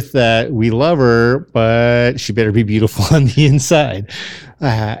 And with that, we love her, but she better be beautiful on the inside.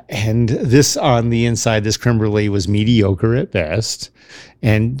 And this on the inside, this creme brulee was mediocre at best.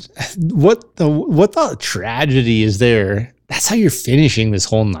 And what the tragedy is there? That's how you're finishing this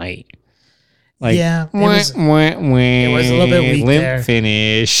whole night. Like, yeah, it was a little bit weak limp there.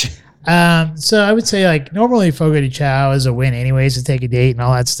 finish. So I would say like normally Fogo de Chao is a win anyways to take a date and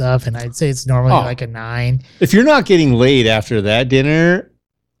all that stuff. And I'd say it's normally like a 9. If you're not getting laid after that dinner,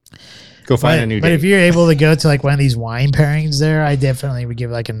 go find a new date. But if you're able to go to like one of these wine pairings there, I definitely would give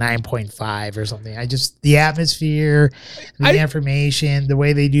it like a 9.5 or something. The atmosphere, the information, the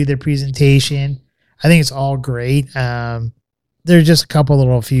way they do their presentation, I think it's all great. There's just a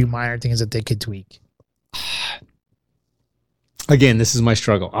couple few minor things that they could tweak. Again, this is my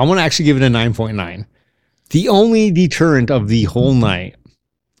struggle. I want to actually give it a 9.9. The only deterrent of the whole night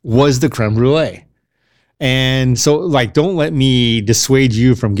was the creme brulee. And so, like, don't let me dissuade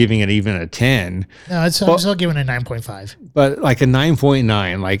you from giving it even a 10. No, I'm still giving it a 9.5. But like a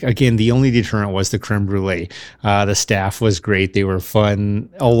 9.9, like, again, the only deterrent was the creme brulee. The staff was great. They were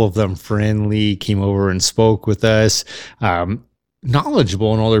fun. All of them friendly, came over and spoke with us.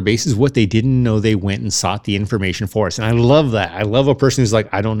 Knowledgeable on all their bases. What they didn't know, they went and sought the information for us. And I love that. I love a person who's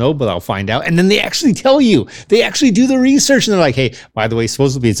like, I don't know, but I'll find out. And then they actually tell you. They actually do the research. And they're like, hey, by the way,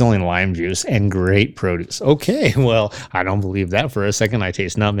 supposedly it's only lime juice and great produce. Okay, well, I don't believe that for a second. I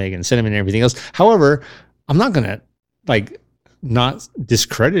taste nutmeg and cinnamon and everything else. However, I'm not going to not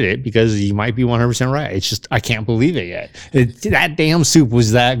discredit it because you might be 100% right. It's just, I can't believe it yet. That damn soup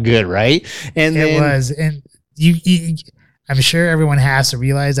was that good, right? And it was. And you I'm sure everyone has to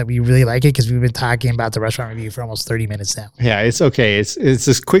realize that we really like it because we've been talking about the restaurant review for almost 30 minutes now. Yeah, it's okay. It's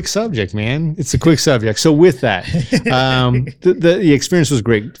this quick subject, man. It's a quick subject. So with that, the experience was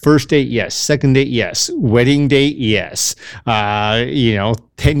great. First date, yes. Second date, yes. Wedding date, yes.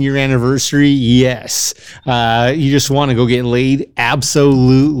 10-year anniversary, yes. You just want to go get laid?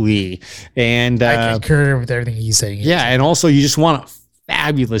 Absolutely. And I concur with everything he's saying. Yeah, and also you just want a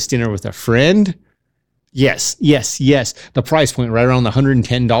fabulous dinner with a friend? Yes. The price point right around the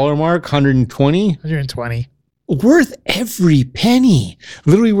 $110 mark, 120. Worth every penny.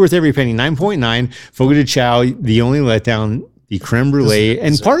 Literally worth every penny. 9.9. Fogo de Chao, the only letdown, the creme brulee.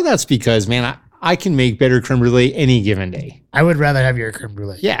 And part of that's because, man, I can make better creme brulee any given day. I would rather have your creme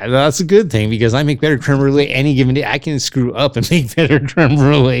brulee. Yeah, that's a good thing because I make better creme brulee any given day. I can screw up and make better creme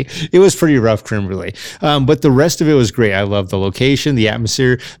brulee. It was pretty rough creme brulee. But the rest of it was great. I love the location, the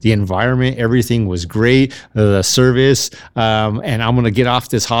atmosphere, the environment. Everything was great. The service. And I'm going to get off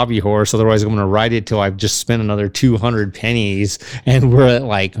this hobby horse. Otherwise, I'm going to ride it till I've just spent another 200 pennies. And we're at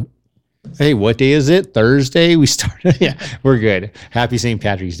like, hey, what day is it? Thursday? We started. Yeah, we're good. Happy St.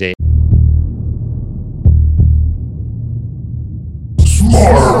 Patrick's Day.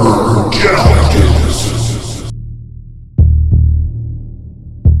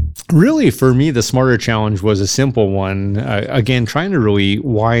 Really, for me, the smarter challenge was a simple one. Again, trying to really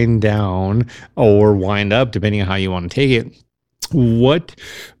wind down or wind up, depending on how you want to take it, what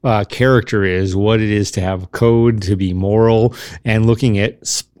character is, what it is to have code, to be moral, and looking at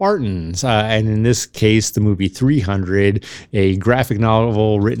Spartans. And in this case, the movie 300, a graphic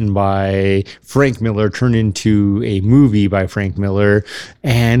novel written by Frank Miller, turned into a movie by Frank Miller,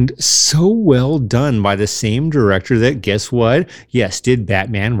 and so well done by the same director that, guess what? Yes, did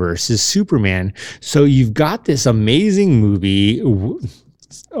Batman versus Superman. So you've got this amazing movie.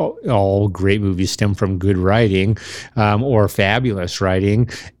 All great movies stem from good writing or fabulous writing.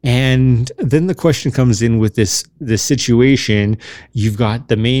 And then the question comes in with this situation. You've got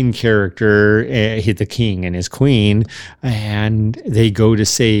the main character, the king and his queen, and they go to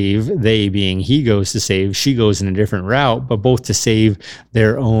save, they being he goes to save, she goes in a different route, but both to save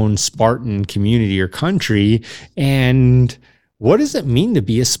their own Spartan community or country. And what does it mean to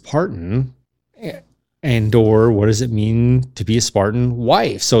be a Spartan? And or what does it mean to be a Spartan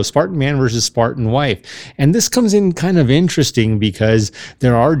wife? So Spartan man versus Spartan wife. And this comes in kind of interesting because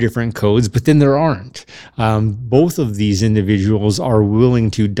there are different codes, but then there aren't. Both of these individuals are willing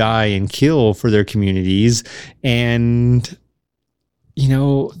to die and kill for their communities. And,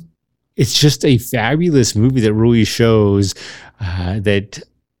 it's just a fabulous movie that really shows that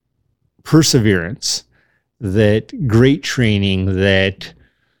perseverance, that great training, that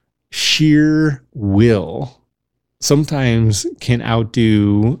sheer will sometimes can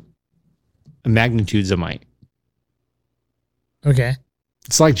outdo magnitudes of might. Okay.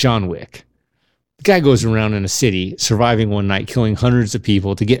 It's like John Wick. guy goes around in a city, surviving one night, killing hundreds of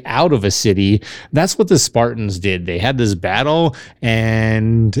people to get out of a city. That's what the Spartans did. They had this battle,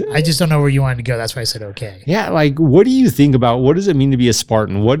 and I just don't know where you wanted to go. That's why I said okay. yeah, like, what do you think about what does it mean to be a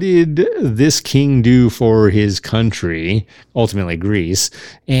Spartan? What did this king do for his country, ultimately Greece?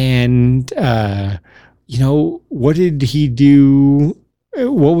 And, what did he do?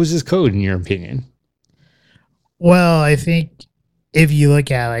 What was his code, in your opinion? Well, I think if you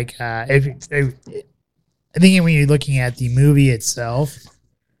look at I think when you're looking at the movie itself,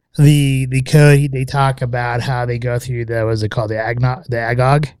 the code, they talk about how they go through what's it called, the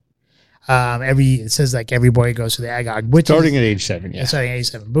agog. It says like every boy goes to the agog, which Starting at age 7, yeah. Starting at age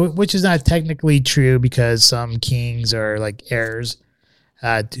 7, but which is not technically true because some kings are like heirs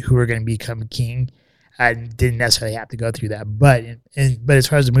who are going to become king. I didn't necessarily have to go through that, but as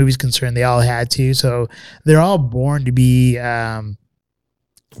far as the movie's concerned, they all had to. So they're all born to be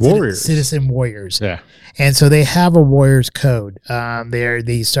warriors, citizen warriors. Yeah, and so they have a warrior's code.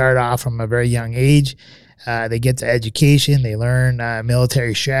 They start off from a very young age. They get to education. They learn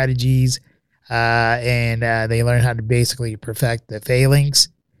military strategies, and they learn how to basically perfect the phalanx.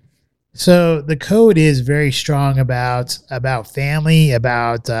 So the code is very strong about family,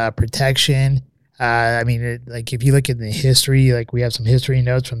 about protection. If you look at the history, like we have some history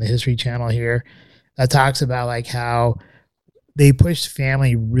notes from the History Channel here that talks about like how they pushed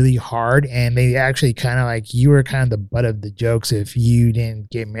family really hard, and they actually kind of like you were kind of the butt of the jokes if you didn't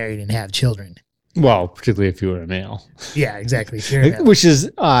get married and have children. Well, particularly if you were a male. Yeah, exactly. If you're a male. Which is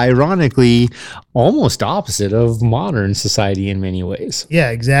ironically almost opposite of modern society in many ways. Yeah,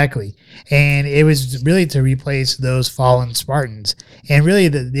 exactly. And it was really to replace those fallen Spartans. And really,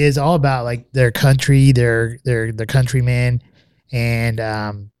 it's all about like their country, their countrymen,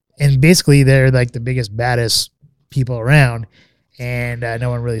 and basically they're like the biggest, baddest people around, and no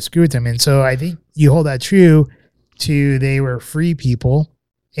one really screwed them. And so I think you hold that true to they were free people.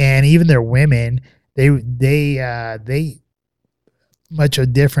 And even their women, they much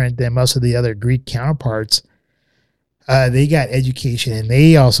different than most of the other Greek counterparts. They got education, and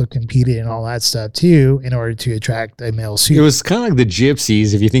they also competed in all that stuff too in order to attract a male suit. It was kind of like the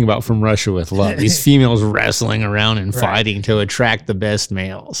gypsies, if you think about From Russia with Love. These females wrestling around and fighting to attract the best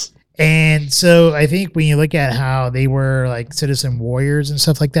males. And so I think when you look at how they were like citizen warriors and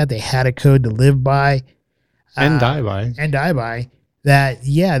stuff like that, they had a code to live by and die by. That,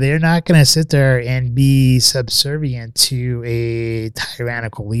 yeah, they're not going to sit there and be subservient to a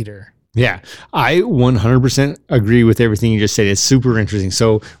tyrannical leader. Yeah, I 100% agree with everything you just said. It's super interesting.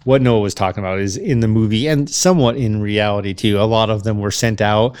 So what Noah was talking about is in the movie and somewhat in reality too, a lot of them were sent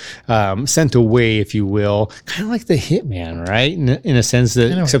away, if you will, kind of like the hitman, right? In a sense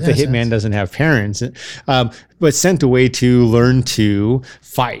that, except the hitman doesn't have parents, but sent away to learn to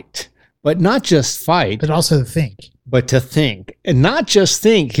fight, but not just fight, but also think. But to think, and not just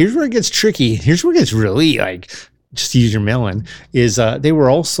think. Here's where it gets tricky. Here's where it gets really like, just use your melon, is they were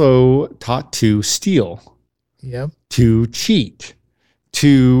also taught to steal, to cheat,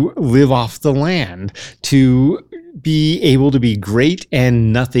 to live off the land, to be able to be great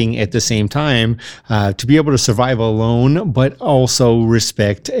and nothing at the same time, to be able to survive alone, but also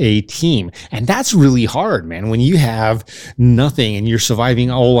respect a team. And that's really hard, man. When you have nothing and you're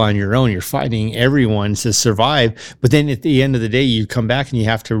surviving all on your own, you're fighting everyone to survive. But then at the end of the day, you come back and you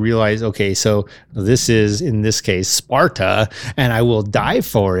have to realize, okay, so this is, in this case, Sparta, and I will die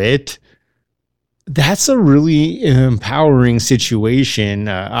for it. That's a really empowering situation.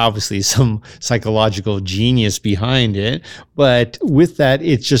 Obviously, some psychological genius behind it, but with that,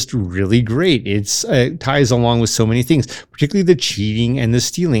 it's just really great. It ties along with so many things, particularly the cheating and the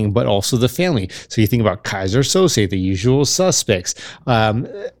stealing, but also the family. So you think about Kaiser Sose, the usual suspects,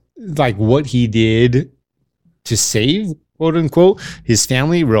 like what he did to save, quote unquote, his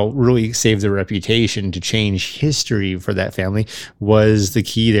family, really saved their reputation. To change history for that family was the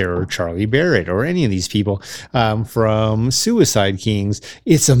key there, or Charlie Barrett, or any of these people from Suicide Kings.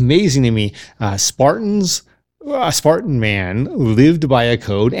 It's amazing to me. A Spartan man lived by a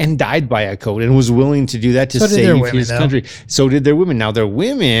code and died by a code and was willing to do that to save his country. So did their women. Now, their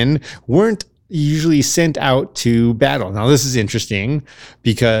women weren't usually sent out to battle. Now, this is interesting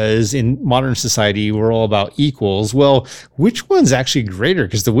because in modern society, we're all about equals. Well, which one's actually greater?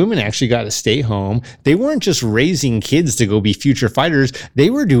 Because the women actually got to stay home. They weren't just raising kids to go be future fighters. They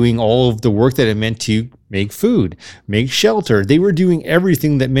were doing all of the work that it meant to make food, make shelter. They were doing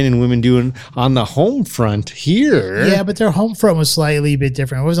everything that men and women do on the home front here. Yeah, but their home front was slightly a bit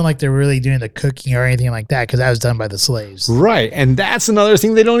different. It wasn't like they're really doing the cooking or anything like that because that was done by the slaves. Right. And that's another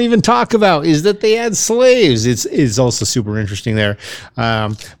thing they don't even talk about is that they had slaves. It's also super interesting there.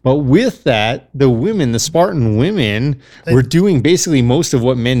 But with that, the women, the Spartan women, were doing basically most of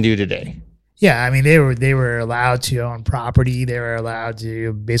what men do today. Yeah, I mean they were allowed to own property. They were allowed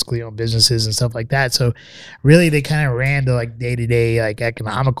to basically own businesses and stuff like that. So really they kind of ran the like day-to-day like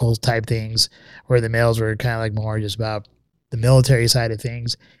economical type things where the males were kind of like more just about the military side of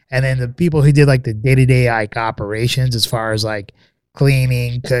things. And then the people who did like the day-to-day like operations as far as like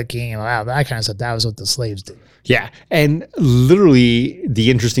cleaning, cooking, and all that kind of stuff, that was what the slaves did. Yeah. And literally the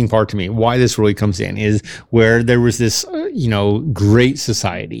interesting part to me, why this really comes in is where there was this, great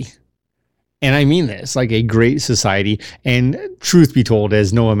society. And I mean this, like a great society. And truth be told,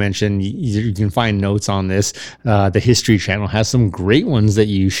 as Noah mentioned, you can find notes on this. The History Channel has some great ones that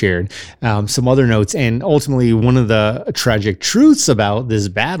you shared, some other notes. And ultimately, one of the tragic truths about this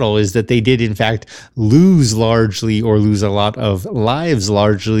battle is that they did, in fact, lose a lot of lives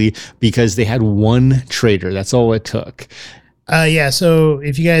largely because they had one traitor. That's all it took. Yeah, so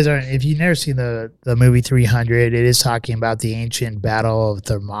if you've never seen the movie 300, it is talking about the ancient battle of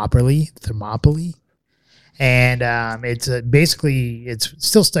Thermopylae. And it's basically, it's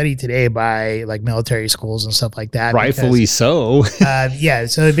still studied today by like military schools and stuff like that. Rightfully so. Yeah,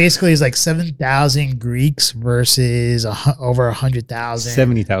 so it basically is like 7,000 Greeks versus over 100,000.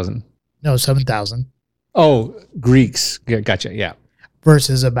 70,000. No, 7,000. Oh, Greeks. Gotcha, yeah.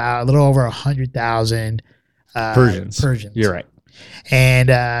 Versus about a little over 100,000 Persians. You're right. And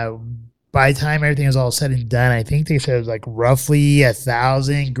by the time everything was all said and done, I think they said it was like roughly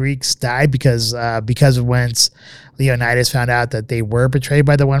 1,000 Greeks died because of once Leonidas found out that they were betrayed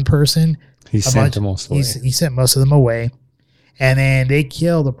by the one person. He sent most of them away. And then they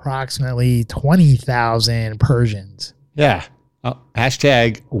killed approximately 20,000 Persians. Yeah.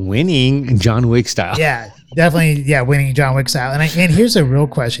 Hashtag winning John Wick style. Yeah, definitely. Yeah, winning John Wick style. And here's a real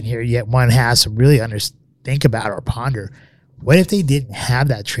question here. Yet one has to really think about or ponder. What if they didn't have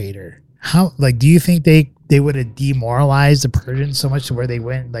that traitor? How, like, do you think they would have demoralized the Persians so much to where they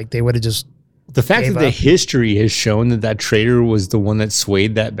went, like they would have just the fact that the history has shown that traitor was the one that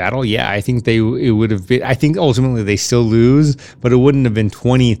swayed that battle? Yeah, I think it would have been. I think ultimately they still lose, but it wouldn't have been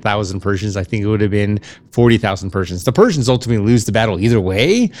 20,000 Persians. I think it would have been 40,000 Persians. The Persians ultimately lose the battle either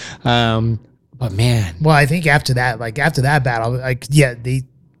way. But man, well, I think after that battle, like they.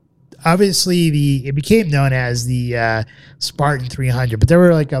 Obviously, it became known as the Spartan 300, but there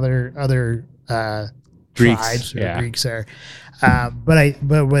were like other tribes or Greeks there. But what I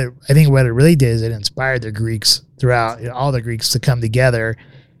think what it really did is it inspired the Greeks throughout all the Greeks to come together,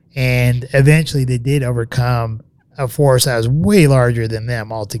 and eventually they did overcome a force that was way larger than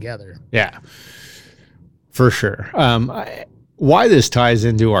them altogether. Yeah, for sure. Why this ties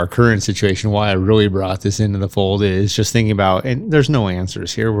into our current situation, why I really brought this into the fold is just thinking about, and there's no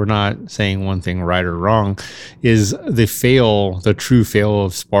answers here, we're not saying one thing right or wrong, is the true fail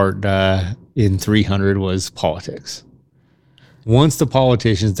of Sparta in 300 was politics. Once the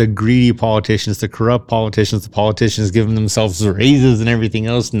politicians, the greedy politicians, the corrupt politicians, the politicians giving themselves raises and everything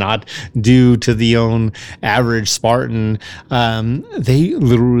else not due to the own average Spartan, they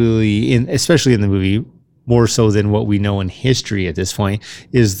literally, especially in the movie, more so than what we know in history at this point,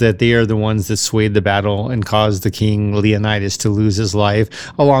 is that they are the ones that swayed the battle and caused the king Leonidas to lose his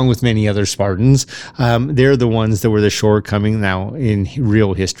life, along with many other Spartans. They're the ones that were the shortcoming. Now, in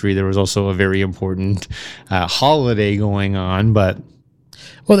real history, there was also a very important holiday going on, but...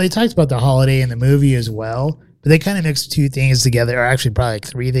 Well, they talked about the holiday in the movie as well, but they kind of mixed two things together, or actually probably like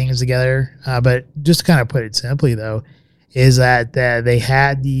three things together. But just to kind of put it simply, though, is that they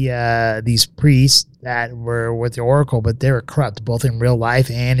had these priests that were with the oracle, but they were corrupt both in real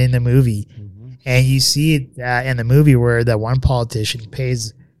life and in the movie. Mm-hmm. And you see it in the movie where that one politician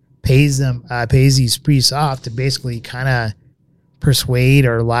pays these priests off to basically kind of persuade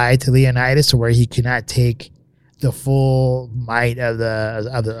or lie to Leonidas to where he could not take the full might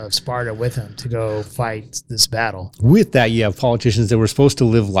of Sparta with him to go fight this battle. With that, you have politicians that were supposed to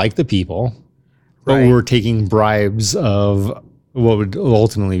live like the people, but we're taking bribes of what would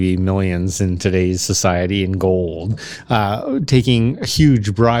ultimately be millions in today's society in gold, taking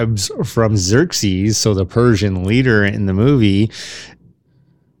huge bribes from Xerxes, so the Persian leader in the movie,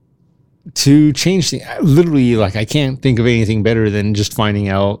 to change the literally, like, I can't think of anything better than just finding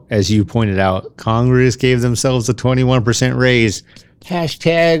out, as you pointed out, Congress gave themselves a 21% raise.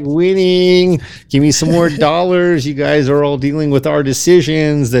 Hashtag winning. Give me some more dollars. You guys are all dealing with our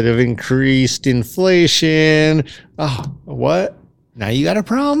decisions that have increased inflation. Oh, what? Now you got a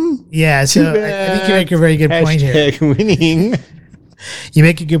problem? Yeah, so I think you make a very good point here. Hashtag winning. You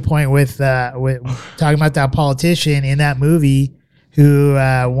make a good point with talking about that politician in that movie who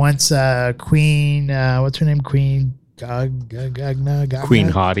wants Queen, what's her name? Queen Gagna? Queen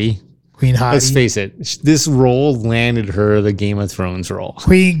Hottie. Queen Hottie. Let's face it, this role landed her the Game of Thrones role.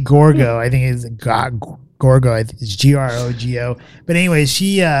 Queen Gorgo, I think it's Gorgo. It's Grogo. But anyway,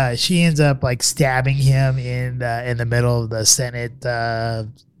 she ends up like stabbing him in the middle of the Senate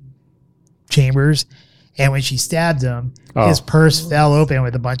chambers, and when she stabbed him, his purse fell open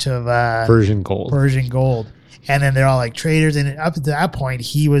with a bunch of Persian gold. And then they're all like traitors. And up to that point,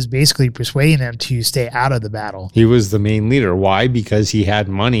 he was basically persuading them to stay out of the battle. He was the main leader. Why? Because he had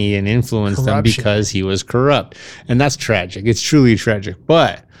money and influenced them because he was corrupt. And that's tragic. It's truly tragic.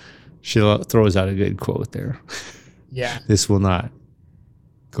 But she throws out a good quote there. Yeah. This will not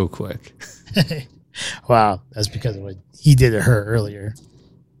go quick. Wow. That's because of what he did to her earlier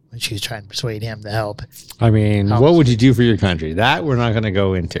when she was trying to persuade him to help. I mean, what would you do for your country? That we're not going to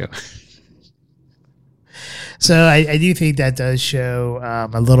go into. So I do think that does show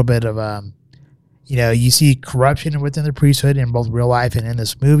a little bit of, you see corruption within the priesthood in both real life and in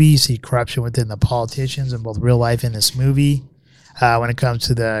this movie. You see corruption within the politicians in both real life and this movie when it comes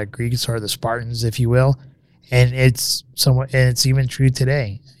to the Greeks or the Spartans, if you will. And it's even true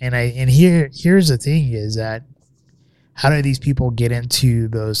today. And here's the thing is that how do these people get into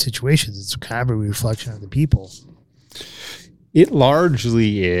those situations? It's kind of a reflection of the people. It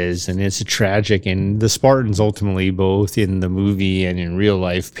largely is, and it's tragic. And the Spartans ultimately, both in the movie and in real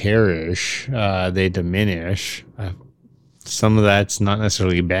life, perish. They diminish. Some of that's not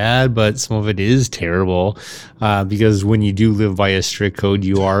necessarily bad, but some of it is terrible because when you do live by a strict code,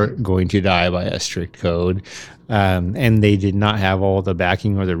 you are going to die by a strict code. And they did not have all the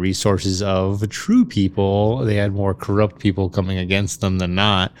backing or the resources of true people. They had more corrupt people coming against them than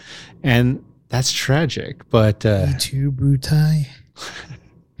not. And that's tragic, but Me too, Brutai.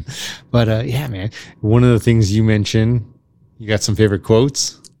 But yeah, man. One of the things you mentioned, you got some favorite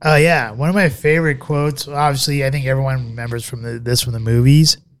quotes? Oh yeah, one of my favorite quotes. Obviously, I think everyone remembers from the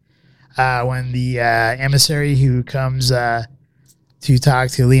movies. When the emissary who comes to talk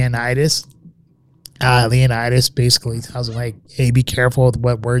to Leonidas, Leonidas basically tells him like, "Hey, be careful with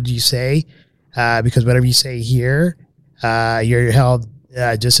what words you say, because whatever you say here, you're held."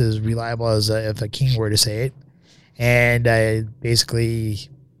 Just as reliable as if a king were to say it. And basically,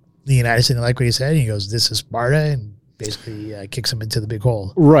 Leonidas didn't like what he said. And he goes, "This is Sparta," and basically kicks him into the big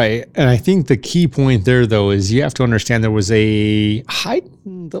hole. Right. And I think the key point there, though, is you have to understand there was a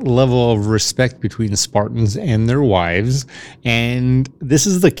heightened level of respect between the Spartans and their wives. And this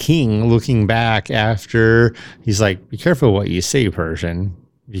is the king looking back after he's like, "Be careful what you say, Persian,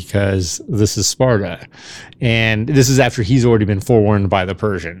 because this is Sparta." And this is after he's already been forewarned by the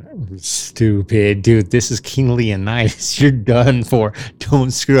Persian. Stupid dude, this is King Leonidas. You're done for.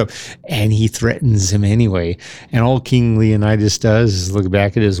 Don't screw up. And he threatens him anyway. And all King Leonidas does is look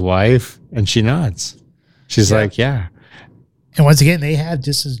back at his wife and she nods. She's like, yeah. And once again, they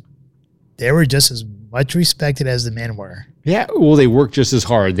were just as much respected as the men were. Yeah, well, they worked just as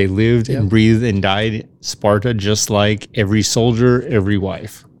hard. They lived and breathed and died Sparta just like every soldier, every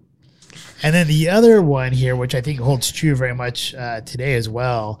wife. And then the other one here, which I think holds true very much today as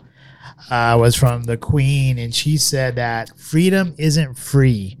well, was from the Queen. And she said that freedom isn't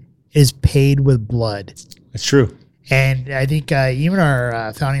free, it's paid with blood. That's true. And I think even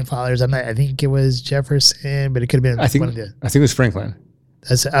our founding fathers, I think it was Jefferson, but it could have been I think it was Franklin.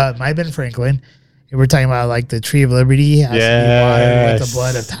 That's might have been Franklin. We're talking about like the Tree of Liberty has to be watered with the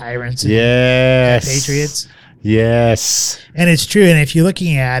blood of tyrants and patriots. Yes. And it's true. And if you're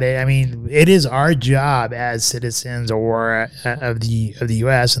looking at it, I mean, it is our job as citizens or of the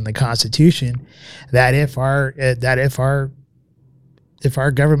U.S. and the Constitution that if our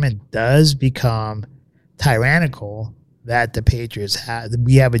government does become tyrannical, that the patriots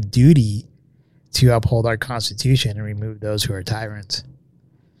we have a duty to uphold our Constitution and remove those who are tyrants.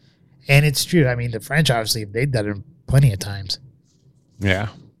 And it's true. I mean, the French, obviously, they've done it plenty of times. Yeah.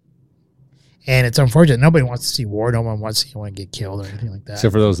 And it's unfortunate. Nobody wants to see war. No one wants to see anyone get killed or anything like that.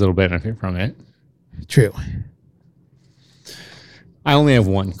 Except for those that'll benefit from it. True. I only have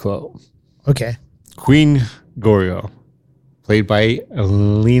one quote. Okay. Queen Gorgo, played by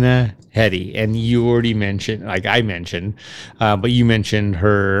Lena Headey. And you already mentioned, like I mentioned, but you mentioned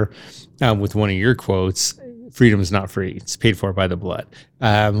her with one of your quotes. freedom is not free. It's paid for by the blood.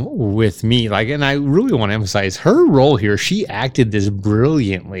 With me, like, and I really want to emphasize her role here. She acted this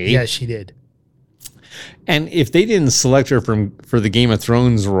brilliantly. Yeah, she did. And if they didn't select her for the Game of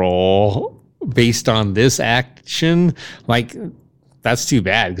Thrones role based on this action, like, that's too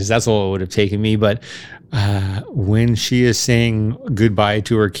bad, because that's all it would have taken me. But when she is saying goodbye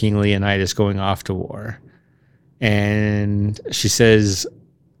to her King Leonidas going off to war, and she says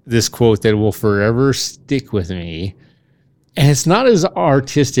this quote that will forever stick with me, and it's not as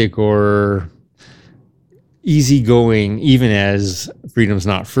artistic or easygoing even as freedom's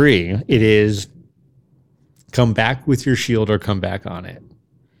not free. It is, come back with your shield or come back on it.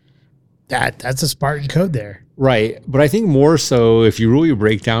 That's a Spartan code there. Right. But I think more so, if you really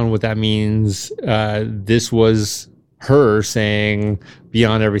break down what that means, this was her saying,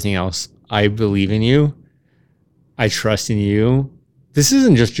 beyond everything else, I believe in you. I trust in you. This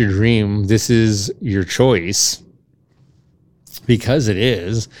isn't just your dream. This is your choice, because it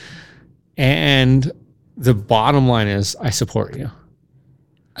is. And the bottom line is, I support you.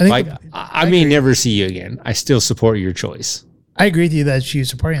 I may never see you again. I still support your choice. I agree with you that she was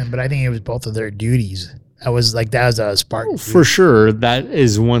supporting them, but I think it was both of their duties. That was a Spartan. For sure. That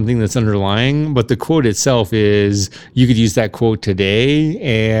is one thing that's underlying. But the quote itself is, you could use that quote today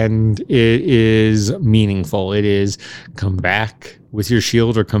and it is meaningful. It is, come back with your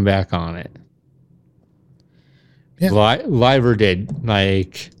shield or come back on it. Yeah. Live or dead.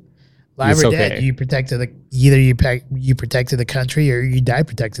 Like, live or dead. You protected you protected the country, or you die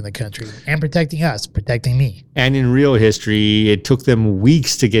protecting the country and protecting us, protecting me. And in real history, it took them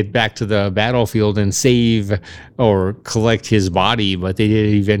weeks to get back to the battlefield and save or collect his body, but they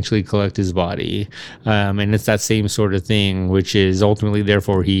did eventually collect his body. And it's that same sort of thing, which is ultimately,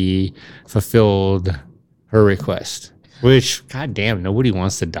 therefore, he fulfilled her request. Which, goddamn, nobody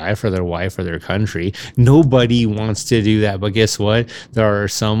wants to die for their wife or their country. Nobody wants to do that. But guess what? There are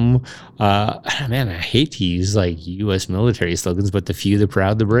some, man, I hate to use like U.S. military slogans, but the few, the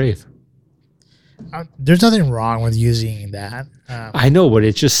proud, the brave. There's nothing wrong with using that. I know, but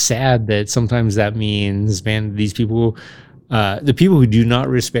it's just sad that sometimes that means, man, these people, the people who do not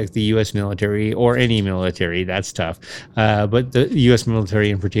respect the U.S. military or any military, that's tough. But the U.S. military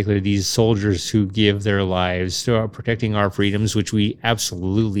in particular, these soldiers who give their lives to protecting our freedoms, which we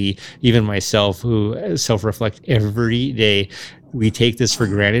absolutely, even myself, who self-reflect every day, we take this for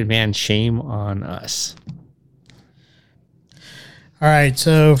granted. Man, shame on us. All right.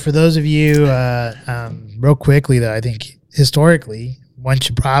 So for those of you, real quickly, though, I think historically, one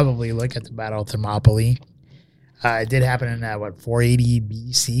should probably look at the Battle of Thermopylae. It did happen in 480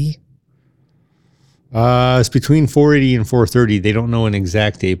 BC. It's between 480 and 430. They don't know an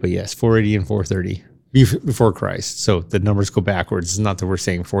exact date, but yes, 480 and 430 before Christ. So the numbers go backwards. It's not that we're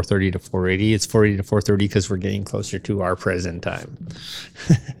saying 430 to 480. It's 480 to 430 because we're getting closer to our present time.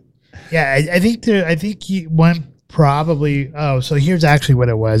 Yeah, I think one probably. Oh, so here's actually what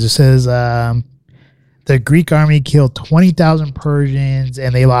it was. It says the Greek army killed 20,000 Persians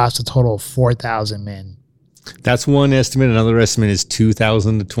and they lost a total of 4,000 men. That's one estimate. Another estimate is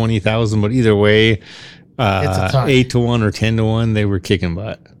 2,000 to 20,000. But either way, 8 to 1 or 10 to 1, they were kicking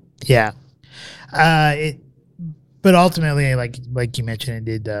butt. Yeah. But ultimately, like you mentioned,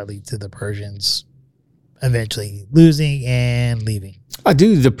 it did lead to the Persians eventually losing and leaving.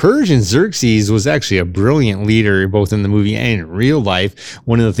 Dude, the Persian Xerxes was actually a brilliant leader, both in the movie and in real life.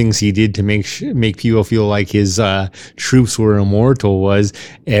 One of the things he did to make people feel like his troops were immortal was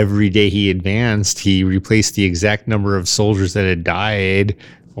every day he advanced, he replaced the exact number of soldiers that had died,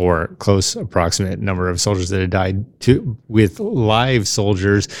 or close approximate number of soldiers that had died with live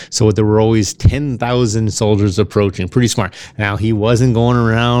soldiers. So there were always 10,000 soldiers approaching. Pretty smart. Now, he wasn't going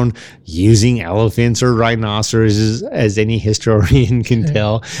around using elephants or rhinoceroses, as any historian can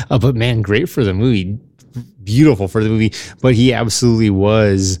tell. But man, great for the movie. Beautiful for the movie. But he absolutely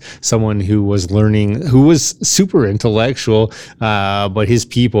was someone who was learning, who was super intellectual. But his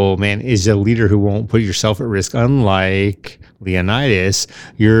people, man, is a leader who won't put yourself at risk. Unlike Leonidas,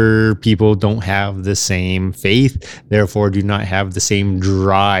 your people don't have the same faith, therefore do not have the same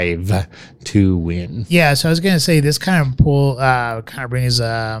drive to win. Yeah, so I was going to say this kind of brings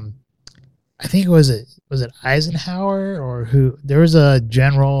I think was it Eisenhower or who? There was a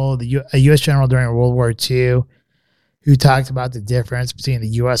general, a U.S. general during World War II, who talked about the difference between the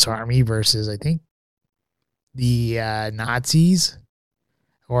U.S. Army versus, I think, the Nazis,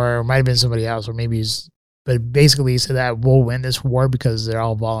 or it might have been somebody else, or maybe but basically he said that we'll win this war because they're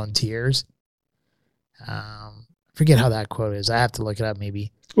all volunteers. I forget how that quote is. I have to look it up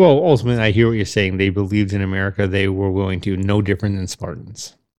maybe. Well, ultimately, I hear what you're saying. They believed in America. They were willing to, no different than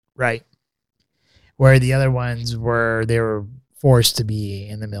Spartans. Right. where the other ones they were forced to be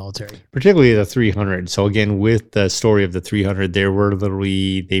in the military. Particularly the 300. So again, with the story of the 300,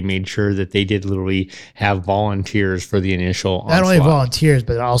 they made sure that they did literally have volunteers for the initial Not only onslaught. volunteers,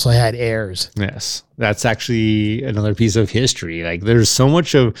 but it also had heirs. Yes, that's actually another piece of history. Like there's so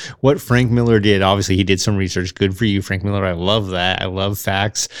much of what Frank Miller did. Obviously, he did some research. Good for you, Frank Miller. I love that. I love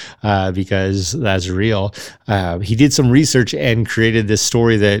facts because that's real. He did some research and created this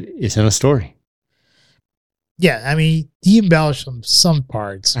story that isn't a story. Yeah, I mean, he embellished some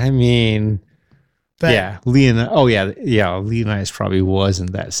parts. I mean, but yeah, Leonidas probably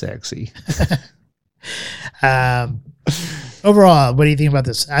wasn't that sexy. Overall, what do you think about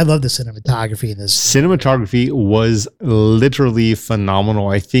this? I love the cinematography in this. Cinematography was literally phenomenal.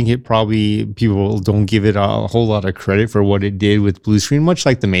 I think people don't give it a whole lot of credit for what it did with blue screen, much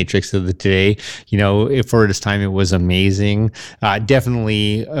like The Matrix of the today. For its time, it was amazing.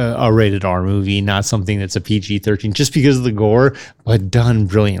 Definitely a rated R movie, not something that's a PG-13 just because of the gore, but done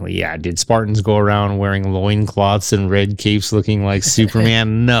brilliantly. Yeah, did Spartans go around wearing loincloths and red capes looking like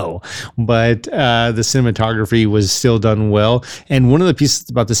Superman? No, but the cinematography was still done well. And one of the pieces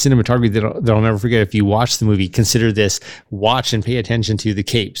about the cinematography that I'll never forget, if you watch the movie, consider this, watch and pay attention to the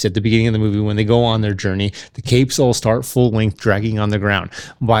capes. At the beginning of the movie, when they go on their journey, the capes all start full length, dragging on the ground.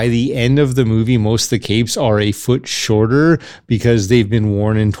 By the end of the movie, most of the capes are a foot shorter because they've been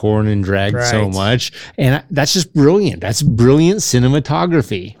worn and torn and dragged so much. And that's just brilliant. That's brilliant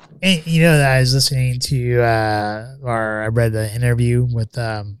cinematography. And I was listening to, I read the interview with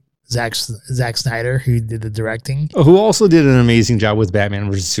Zack Snyder, who did the directing. Who also did an amazing job with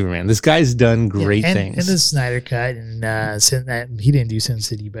Batman vs. Superman. This guy's done great things. And the Snyder Cut, and he didn't do Sin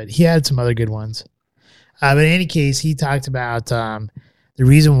City, but he had some other good ones. But in any case, he talked about the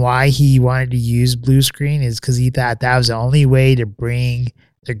reason why he wanted to use blue screen is because he thought that was the only way to bring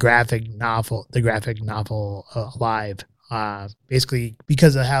the graphic novel alive. Basically,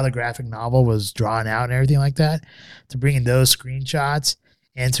 because of how the graphic novel was drawn out and everything like that, to bring in those screenshots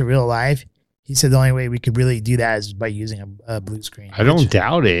into real life, he said the only way we could really do that is by using a blue screen. I don't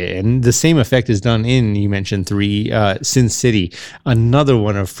doubt it. And the same effect is done in, you mentioned Sin City, another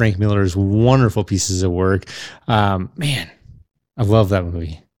one of Frank Miller's wonderful pieces of work. Man, I love that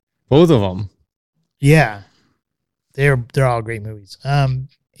movie. Both of them. Yeah. They're all great movies.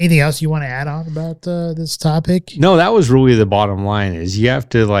 Anything else you want to add on about this topic? No, that was really the bottom line is you have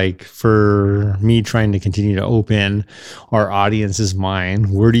to for me trying to continue to open our audience's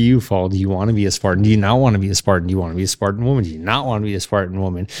mind, where do you fall? Do you want to be a Spartan? Do you not want to be a Spartan? Do you want to be a Spartan woman? Do you not want to be a Spartan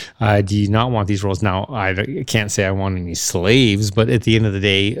woman? Do you not want these roles? Now, I can't say I want any slaves, but at the end of the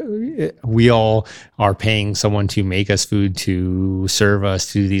day, we all are paying someone to make us food, to serve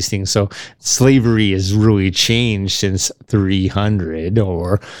us, to do these things. So slavery has really changed since 300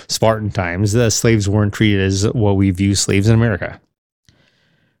 or Spartan times. The slaves weren't treated as what we view slaves in America.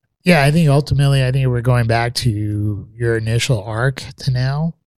 Yeah, I think ultimately, we're going back to your initial arc to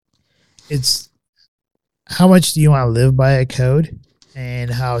now. It's how much do you want to live by a code,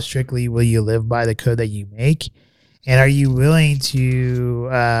 and how strictly will you live by the code that you make, and are you willing to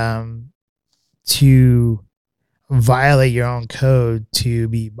violate your own code to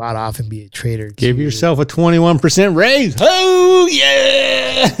be bought off and be a traitor? Give yourself a 21% raise. Oh,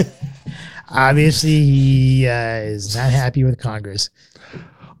 yeah. Obviously, he is not happy with Congress.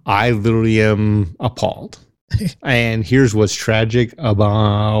 I literally am appalled. And here's what's tragic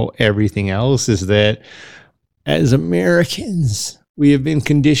about everything else is that as Americans, we have been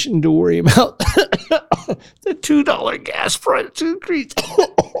conditioned to worry about the $2 gas price increase.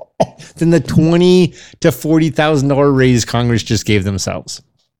 Than the $20,000 to $40,000 raise Congress just gave themselves.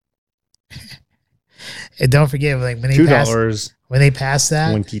 And don't forget, when they passed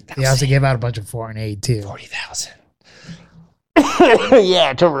that, 20,000. They also gave out a bunch of foreign aid too. 40,000.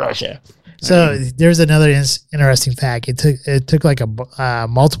 Yeah, to Russia. So there's another interesting fact. It took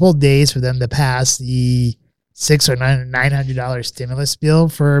multiple days for them to pass the $600 or $900 stimulus bill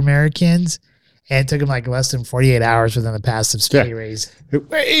for Americans. And it took them less than 48 hours for them to pass the pay raise.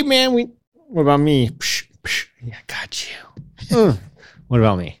 Hey, man, what about me? Psh, psh, yeah, got you. What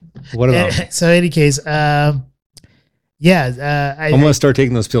about me? What about me? So in any case, I'm going to start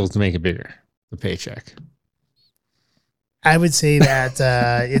taking those pills to make it bigger, the paycheck. I would say that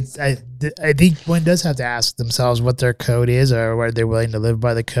I think one does have to ask themselves what their code is, or whether they're willing to live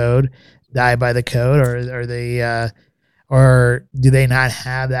by the code, die by the code, or do they not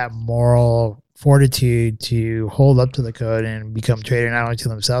have that moral fortitude to hold up to the code and become traitor not only to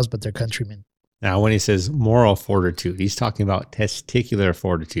themselves but their countrymen? Now, when he says moral fortitude, he's talking about testicular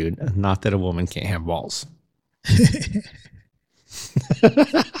fortitude, not that a woman can't have balls.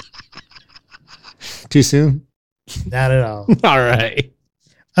 Too soon? Not at all. All right.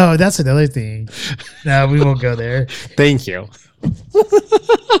 Oh, that's another thing. No, we won't go there. Thank you.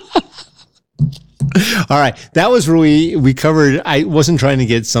 All right. That was really, we covered, I wasn't trying to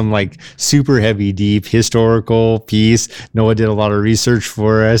get some like super heavy, deep historical piece. Noah did a lot of research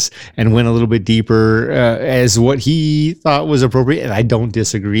for us and went a little bit deeper as what he thought was appropriate. And I don't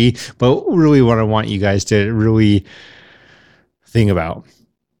disagree, but really what I want you guys to really think about.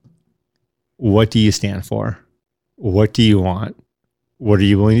 What do you stand for? What do you want? What are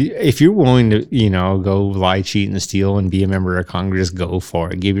you willing to, if you're willing to, go lie, cheat, and steal and be a member of Congress, go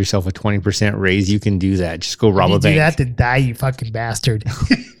for it. Give yourself a 20% raise. You can do that. Just go rob a bank. You do that to die, you fucking bastard.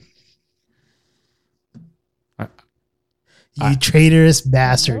 You traitorous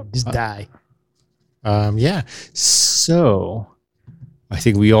bastard. Just die. Yeah. So I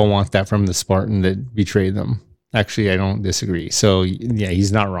think we all want that from the Spartan that betrayed them. Actually, I don't disagree. So yeah,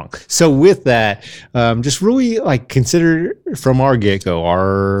 he's not wrong. So with that, just really like consider from our get-go,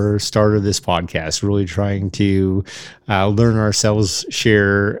 our start of this podcast, really trying to learn ourselves,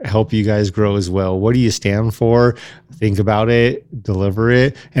 share, help you guys grow as well. What do you stand for? Think about it, deliver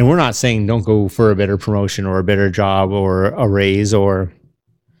it. And we're not saying don't go for a better promotion or a better job or a raise or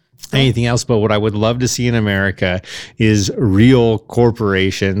anything else, but what I would love to see in America is real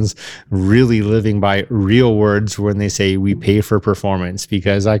corporations really living by real words when they say we pay for performance.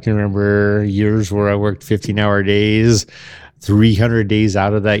 Because I can remember years where I worked 15-hour days, 300 days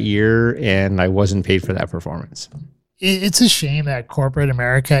out of that year, and I wasn't paid for that performance. It's a shame that corporate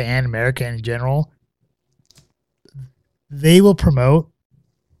America and America in general, they will promote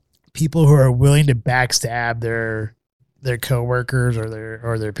people who are willing to backstab their coworkers or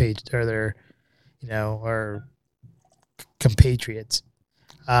their page or their or compatriots,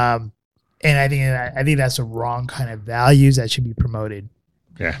 and I think that's the wrong kind of values that should be promoted.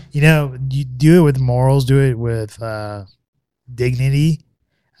 Yeah, you do it with morals, do it with dignity.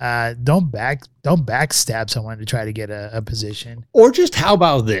 Don't backstab someone to try to get a position. Or just how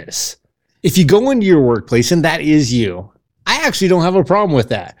about this? If you go into your workplace and that is you, I actually don't have a problem with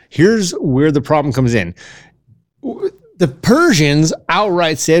that. Here's where the problem comes in. The Persians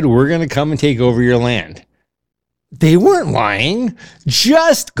outright said, we're going to come and take over your land. They weren't lying.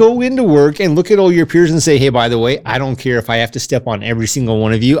 Just go into work and look at all your peers and say, hey, by the way, I don't care if I have to step on every single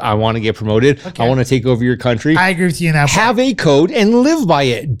one of you. I want to get promoted. Okay. I want to take over your country. I agree with you in that. Have a code and live by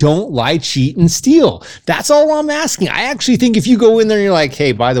it. Don't lie, cheat, and steal. That's all I'm asking. I actually think if you go in there and you're like,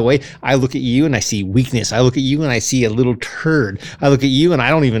 hey, by the way, I look at you and I see weakness. I look at you and I see a little turd. I look at you and I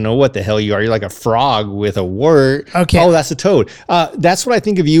don't even know what the hell you are. You're like a frog with a wart. Okay. Oh, that's a toad. That's what I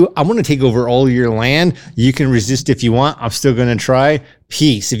think of you. I'm going to take over all your land. You can resist if you want. I'm still going to try.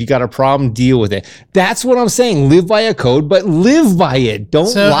 Peace. If you got a problem, deal with it. That's what I'm saying. Live by a code, but live by it.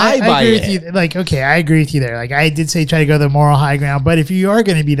 Don't lie by it. With you. Like, okay, I agree with you there. Like, I did say try to go the moral high ground, but if you are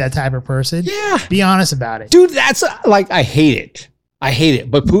going to be that type of person, be honest about it. Dude, that's like, I hate it. I hate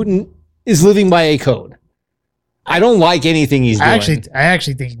it. But Putin is living by a code. I don't like anything he's doing. I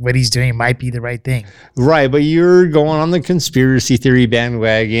actually think what he's doing might be the right thing. Right, but you're going on the conspiracy theory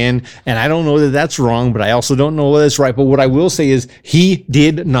bandwagon, and I don't know that that's wrong, but I also don't know whether that's right. But what I will say is he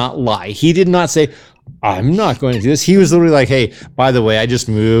did not lie. He did not say, I'm not going to do this. He was literally like, hey, by the way, I just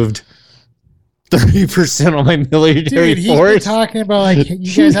moved 30% on my military Dude, he's force. been talking about like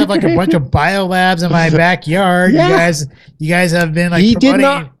you guys have like a bunch of biolabs in my backyard. Yeah. You guys have been like he did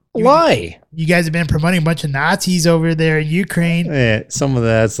not lie. You guys have been promoting a bunch of Nazis over there in Ukraine. Yeah, some of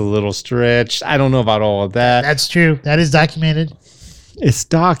that's a little stretched. I don't know about all of that. That's true. That is documented. It's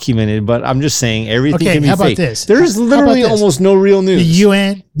documented, but I'm just saying everything can be how about fake. this? There's literally almost no real news. The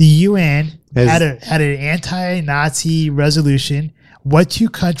UN had an anti-Nazi resolution. What two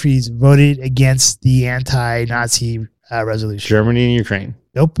countries voted against the anti-Nazi resolution? Germany and Ukraine.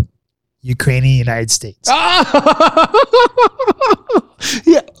 Nope. Ukraine and United States.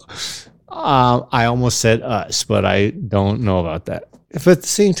 Yeah. I almost said us, but I don't know about that. If at the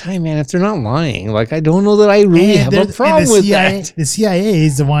same time, man, if they're not lying, like I don't know that I really have a problem with that. The CIA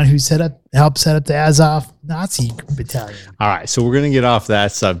is the one who helped set up the Azov Nazi battalion. All right, so we're gonna get off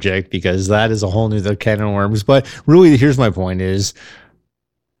that subject because that is a whole new can of worms. But really, here's my point: is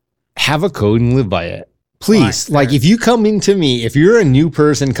have a code and live by it. Please, Fine, like if you come into me, if you're a new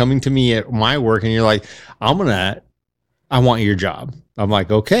person coming to me at my work and you're like, I want your job. I'm like,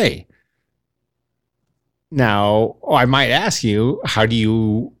 okay. Now, I might ask you, how do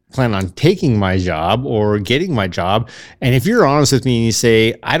you plan on taking my job or getting my job? And if you're honest with me and you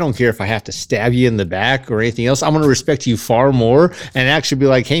say, I don't care if I have to stab you in the back or anything else, I'm going to respect you far more and actually be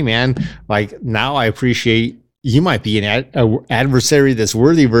like, hey, man, like now I appreciate you might be an adversary that's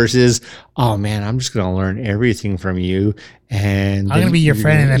worthy versus, oh man, I'm just going to learn everything from you. And I'm going to be your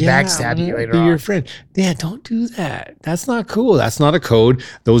friend and then yeah, backstab you later be on. your friend. Yeah, don't do that. That's not cool. That's not a code.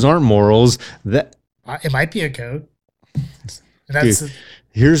 Those aren't morals. That It might be a code. That's dude,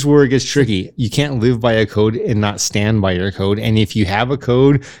 here's where it gets tricky. You can't live by a code and not stand by your code. And if you have a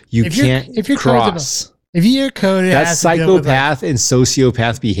code, you can't cross. If you're coded, That's psychopath and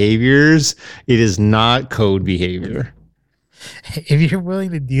sociopath behaviors. It is not code behavior. If you're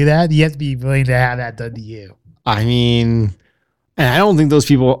willing to do that, you have to be willing to have that done to you. I mean, and I don't think those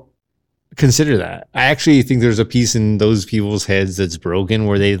people consider that. I actually think there's a piece in those people's heads that's broken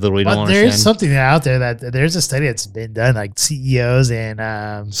where they literally don't understand. There's something out there that there's a study that's been done, like CEOs and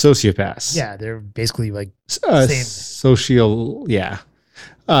sociopaths. Yeah, they're basically like social. Yeah,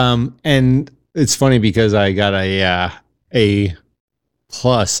 and it's funny because I got a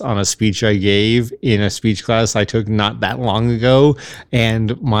plus on a speech I gave in a speech class I took not that long ago,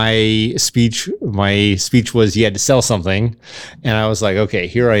 and my speech was you had to sell something, and I was like, okay,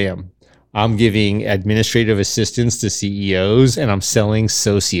 here I am. I'm giving administrative assistance to CEOs, and I'm selling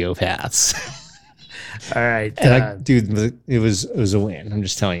sociopaths. All right, and dude, it was a win. I'm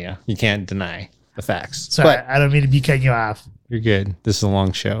just telling you, you can't deny the facts. Sorry, I don't mean to be cutting you off. You're good. This is a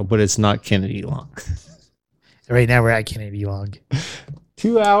long show, but it's not Kennedy long. Right now we're at Kennedy long.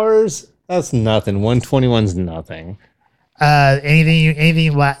 2 hours? That's nothing. 121's nothing.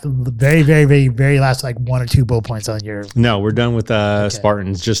 Anything very, very, very, very last, like 1 or 2 bullet points on your... No, we're done with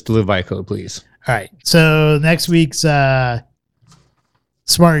Spartans. Just live by code, please. All right. So next week's Smarter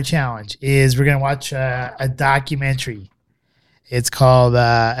Challenge is we're going to watch a documentary. It's called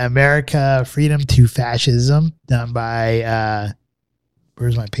America, Freedom to Fascism, done by,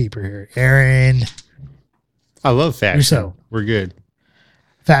 where's my paper here? Aaron. I love fashion. Russo. We're good.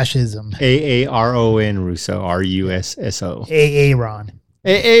 Fascism. Aaron Russo. Russo. Aaron.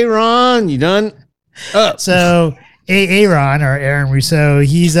 Aaron, you done? So Aaron, or Aaron Russo,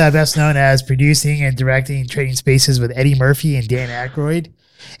 he's best known as producing and directing Trading Spaces with Eddie Murphy and Dan Aykroyd.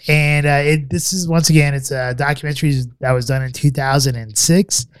 And this is, once again, it's a documentary that was done in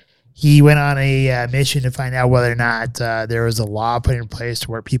 2006. He went on a mission to find out whether or not there was a law put in place to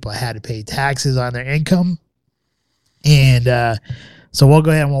where people had to pay taxes on their income. And so we'll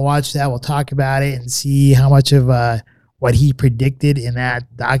go ahead and we'll watch that. We'll talk about it and see how much of what he predicted in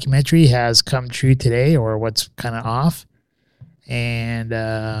that documentary has come true today or what's kind of off.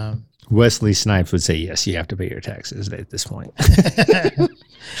 And Wesley Snipes would say, yes, you have to pay your taxes at this point.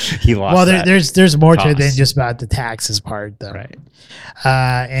 He lost. Well, there's more to it than just about the taxes part, though. Right.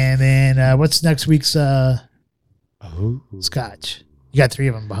 And then what's next week's Scotch? You got 3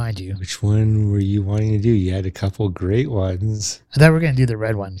 of them behind you. Which one were you wanting to do? You had a couple great ones. I thought we were going to do the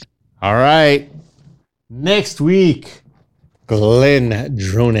red one. All right. Next week, Glen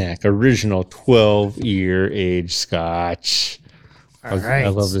Dronak, original 12-year age Scotch. All right. I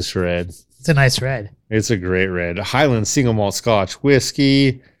love this red. It's a nice red. It's a great red. Highland single malt Scotch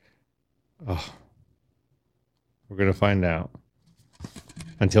whiskey. Oh, we're going to find out.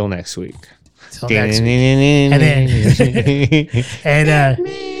 Until next week. Until next week. And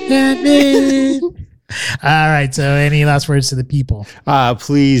all right. So any last words to the people?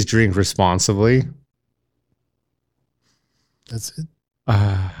 Please drink responsibly. That's it.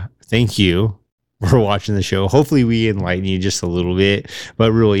 Thank you for watching the show. Hopefully we enlighten you just a little bit,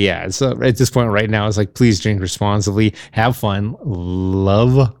 but really, yeah, it's at this point right now, it's like, please drink responsibly, have fun,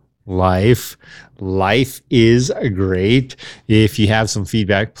 love life. Life is great. If you have some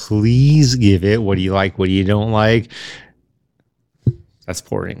feedback, please give it. What do you like? What do you don't like? That's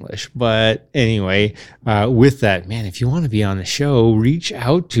poor English. But anyway, with that, man, if you want to be on the show, reach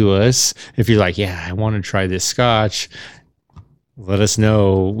out to us. If you're like, yeah, I want to try this Scotch, let us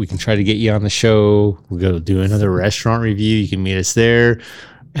know. We can try to get you on the show. We'll go do another restaurant review. You can meet us there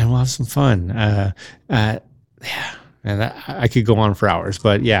and we'll have some fun. Yeah. And I could go on for hours,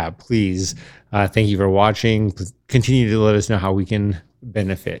 but yeah, please. Thank you for watching. Continue to let us know how we can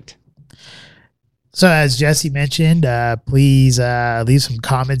benefit. So as Jesse mentioned, please leave some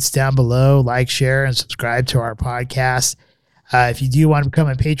comments down below, like, share, and subscribe to our podcast. If you do want to become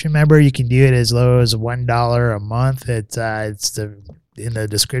a patron member, you can do it as low as $1 a month. It's in the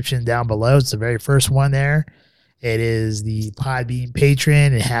description down below. It's the very first one there. It is the Podbean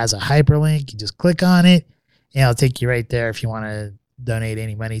patron. It has a hyperlink. You just click on it, and it'll take you right there if you want to donate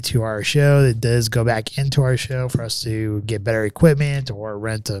any money to our show. It does go back into our show for us to get better equipment or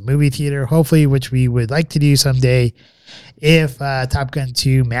rent a movie theater, hopefully, which we would like to do someday if Top Gun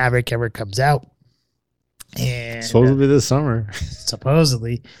 2 Maverick ever comes out. And supposedly this summer.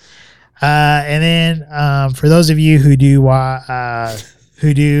 Supposedly. And then for those of you who do watch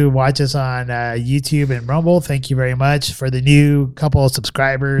us on YouTube and Rumble, thank you very much. For the new couple of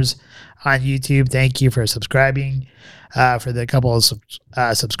subscribers on YouTube, thank you for subscribing. For the couple of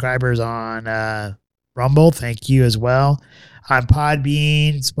subscribers on Rumble, thank you as well. On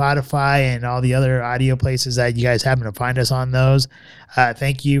Podbean, Spotify, and all the other audio places that you guys happen to find us on those.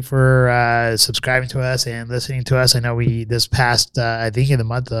 Thank you for subscribing to us and listening to us. I know this past, I think in the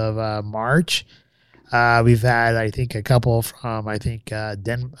month of March, we've had, I think, a couple from,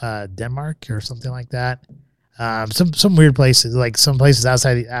 Denmark or something like that. Some weird places, like some places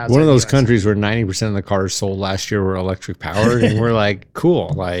outside one of those the US. countries where 90% of the cars sold last year were electric powered, and we're like,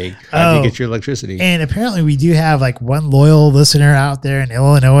 cool. Like, how do you get your electricity? And apparently, we do have like one loyal listener out there in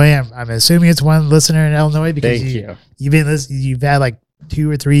Illinois. I'm assuming it's one listener in Illinois because you've been listening. You've had like 2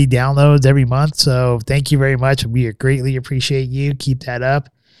 or 3 downloads every month. So thank you very much. We greatly appreciate you. Keep that up.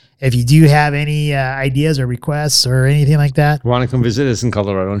 If you do have any ideas or requests or anything like that, want to come visit us in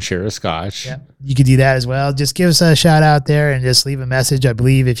Colorado and share a Scotch, you could do that as well. Just give us a shout out there and just leave a message. I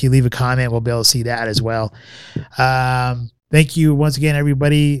believe if you leave a comment, we'll be able to see that as well. Thank you once again,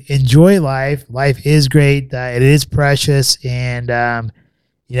 everybody. Enjoy life. Life is great. It is precious. And,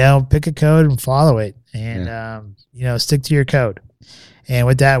 pick a code and follow it. And, stick to your code. And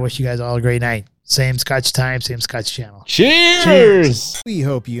with that, wish you guys all a great night. Same Scotch time, same Scotch channel. Cheers! We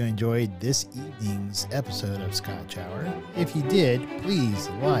hope you enjoyed this evening's episode of Scotch Hour. If you did, please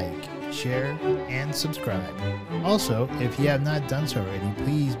like, share, and subscribe. Also, if you have not done so already,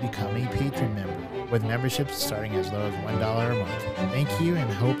 please become a patron member with memberships starting as low as $1 a month. Thank you,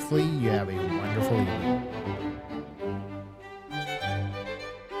 and hopefully you have a wonderful evening.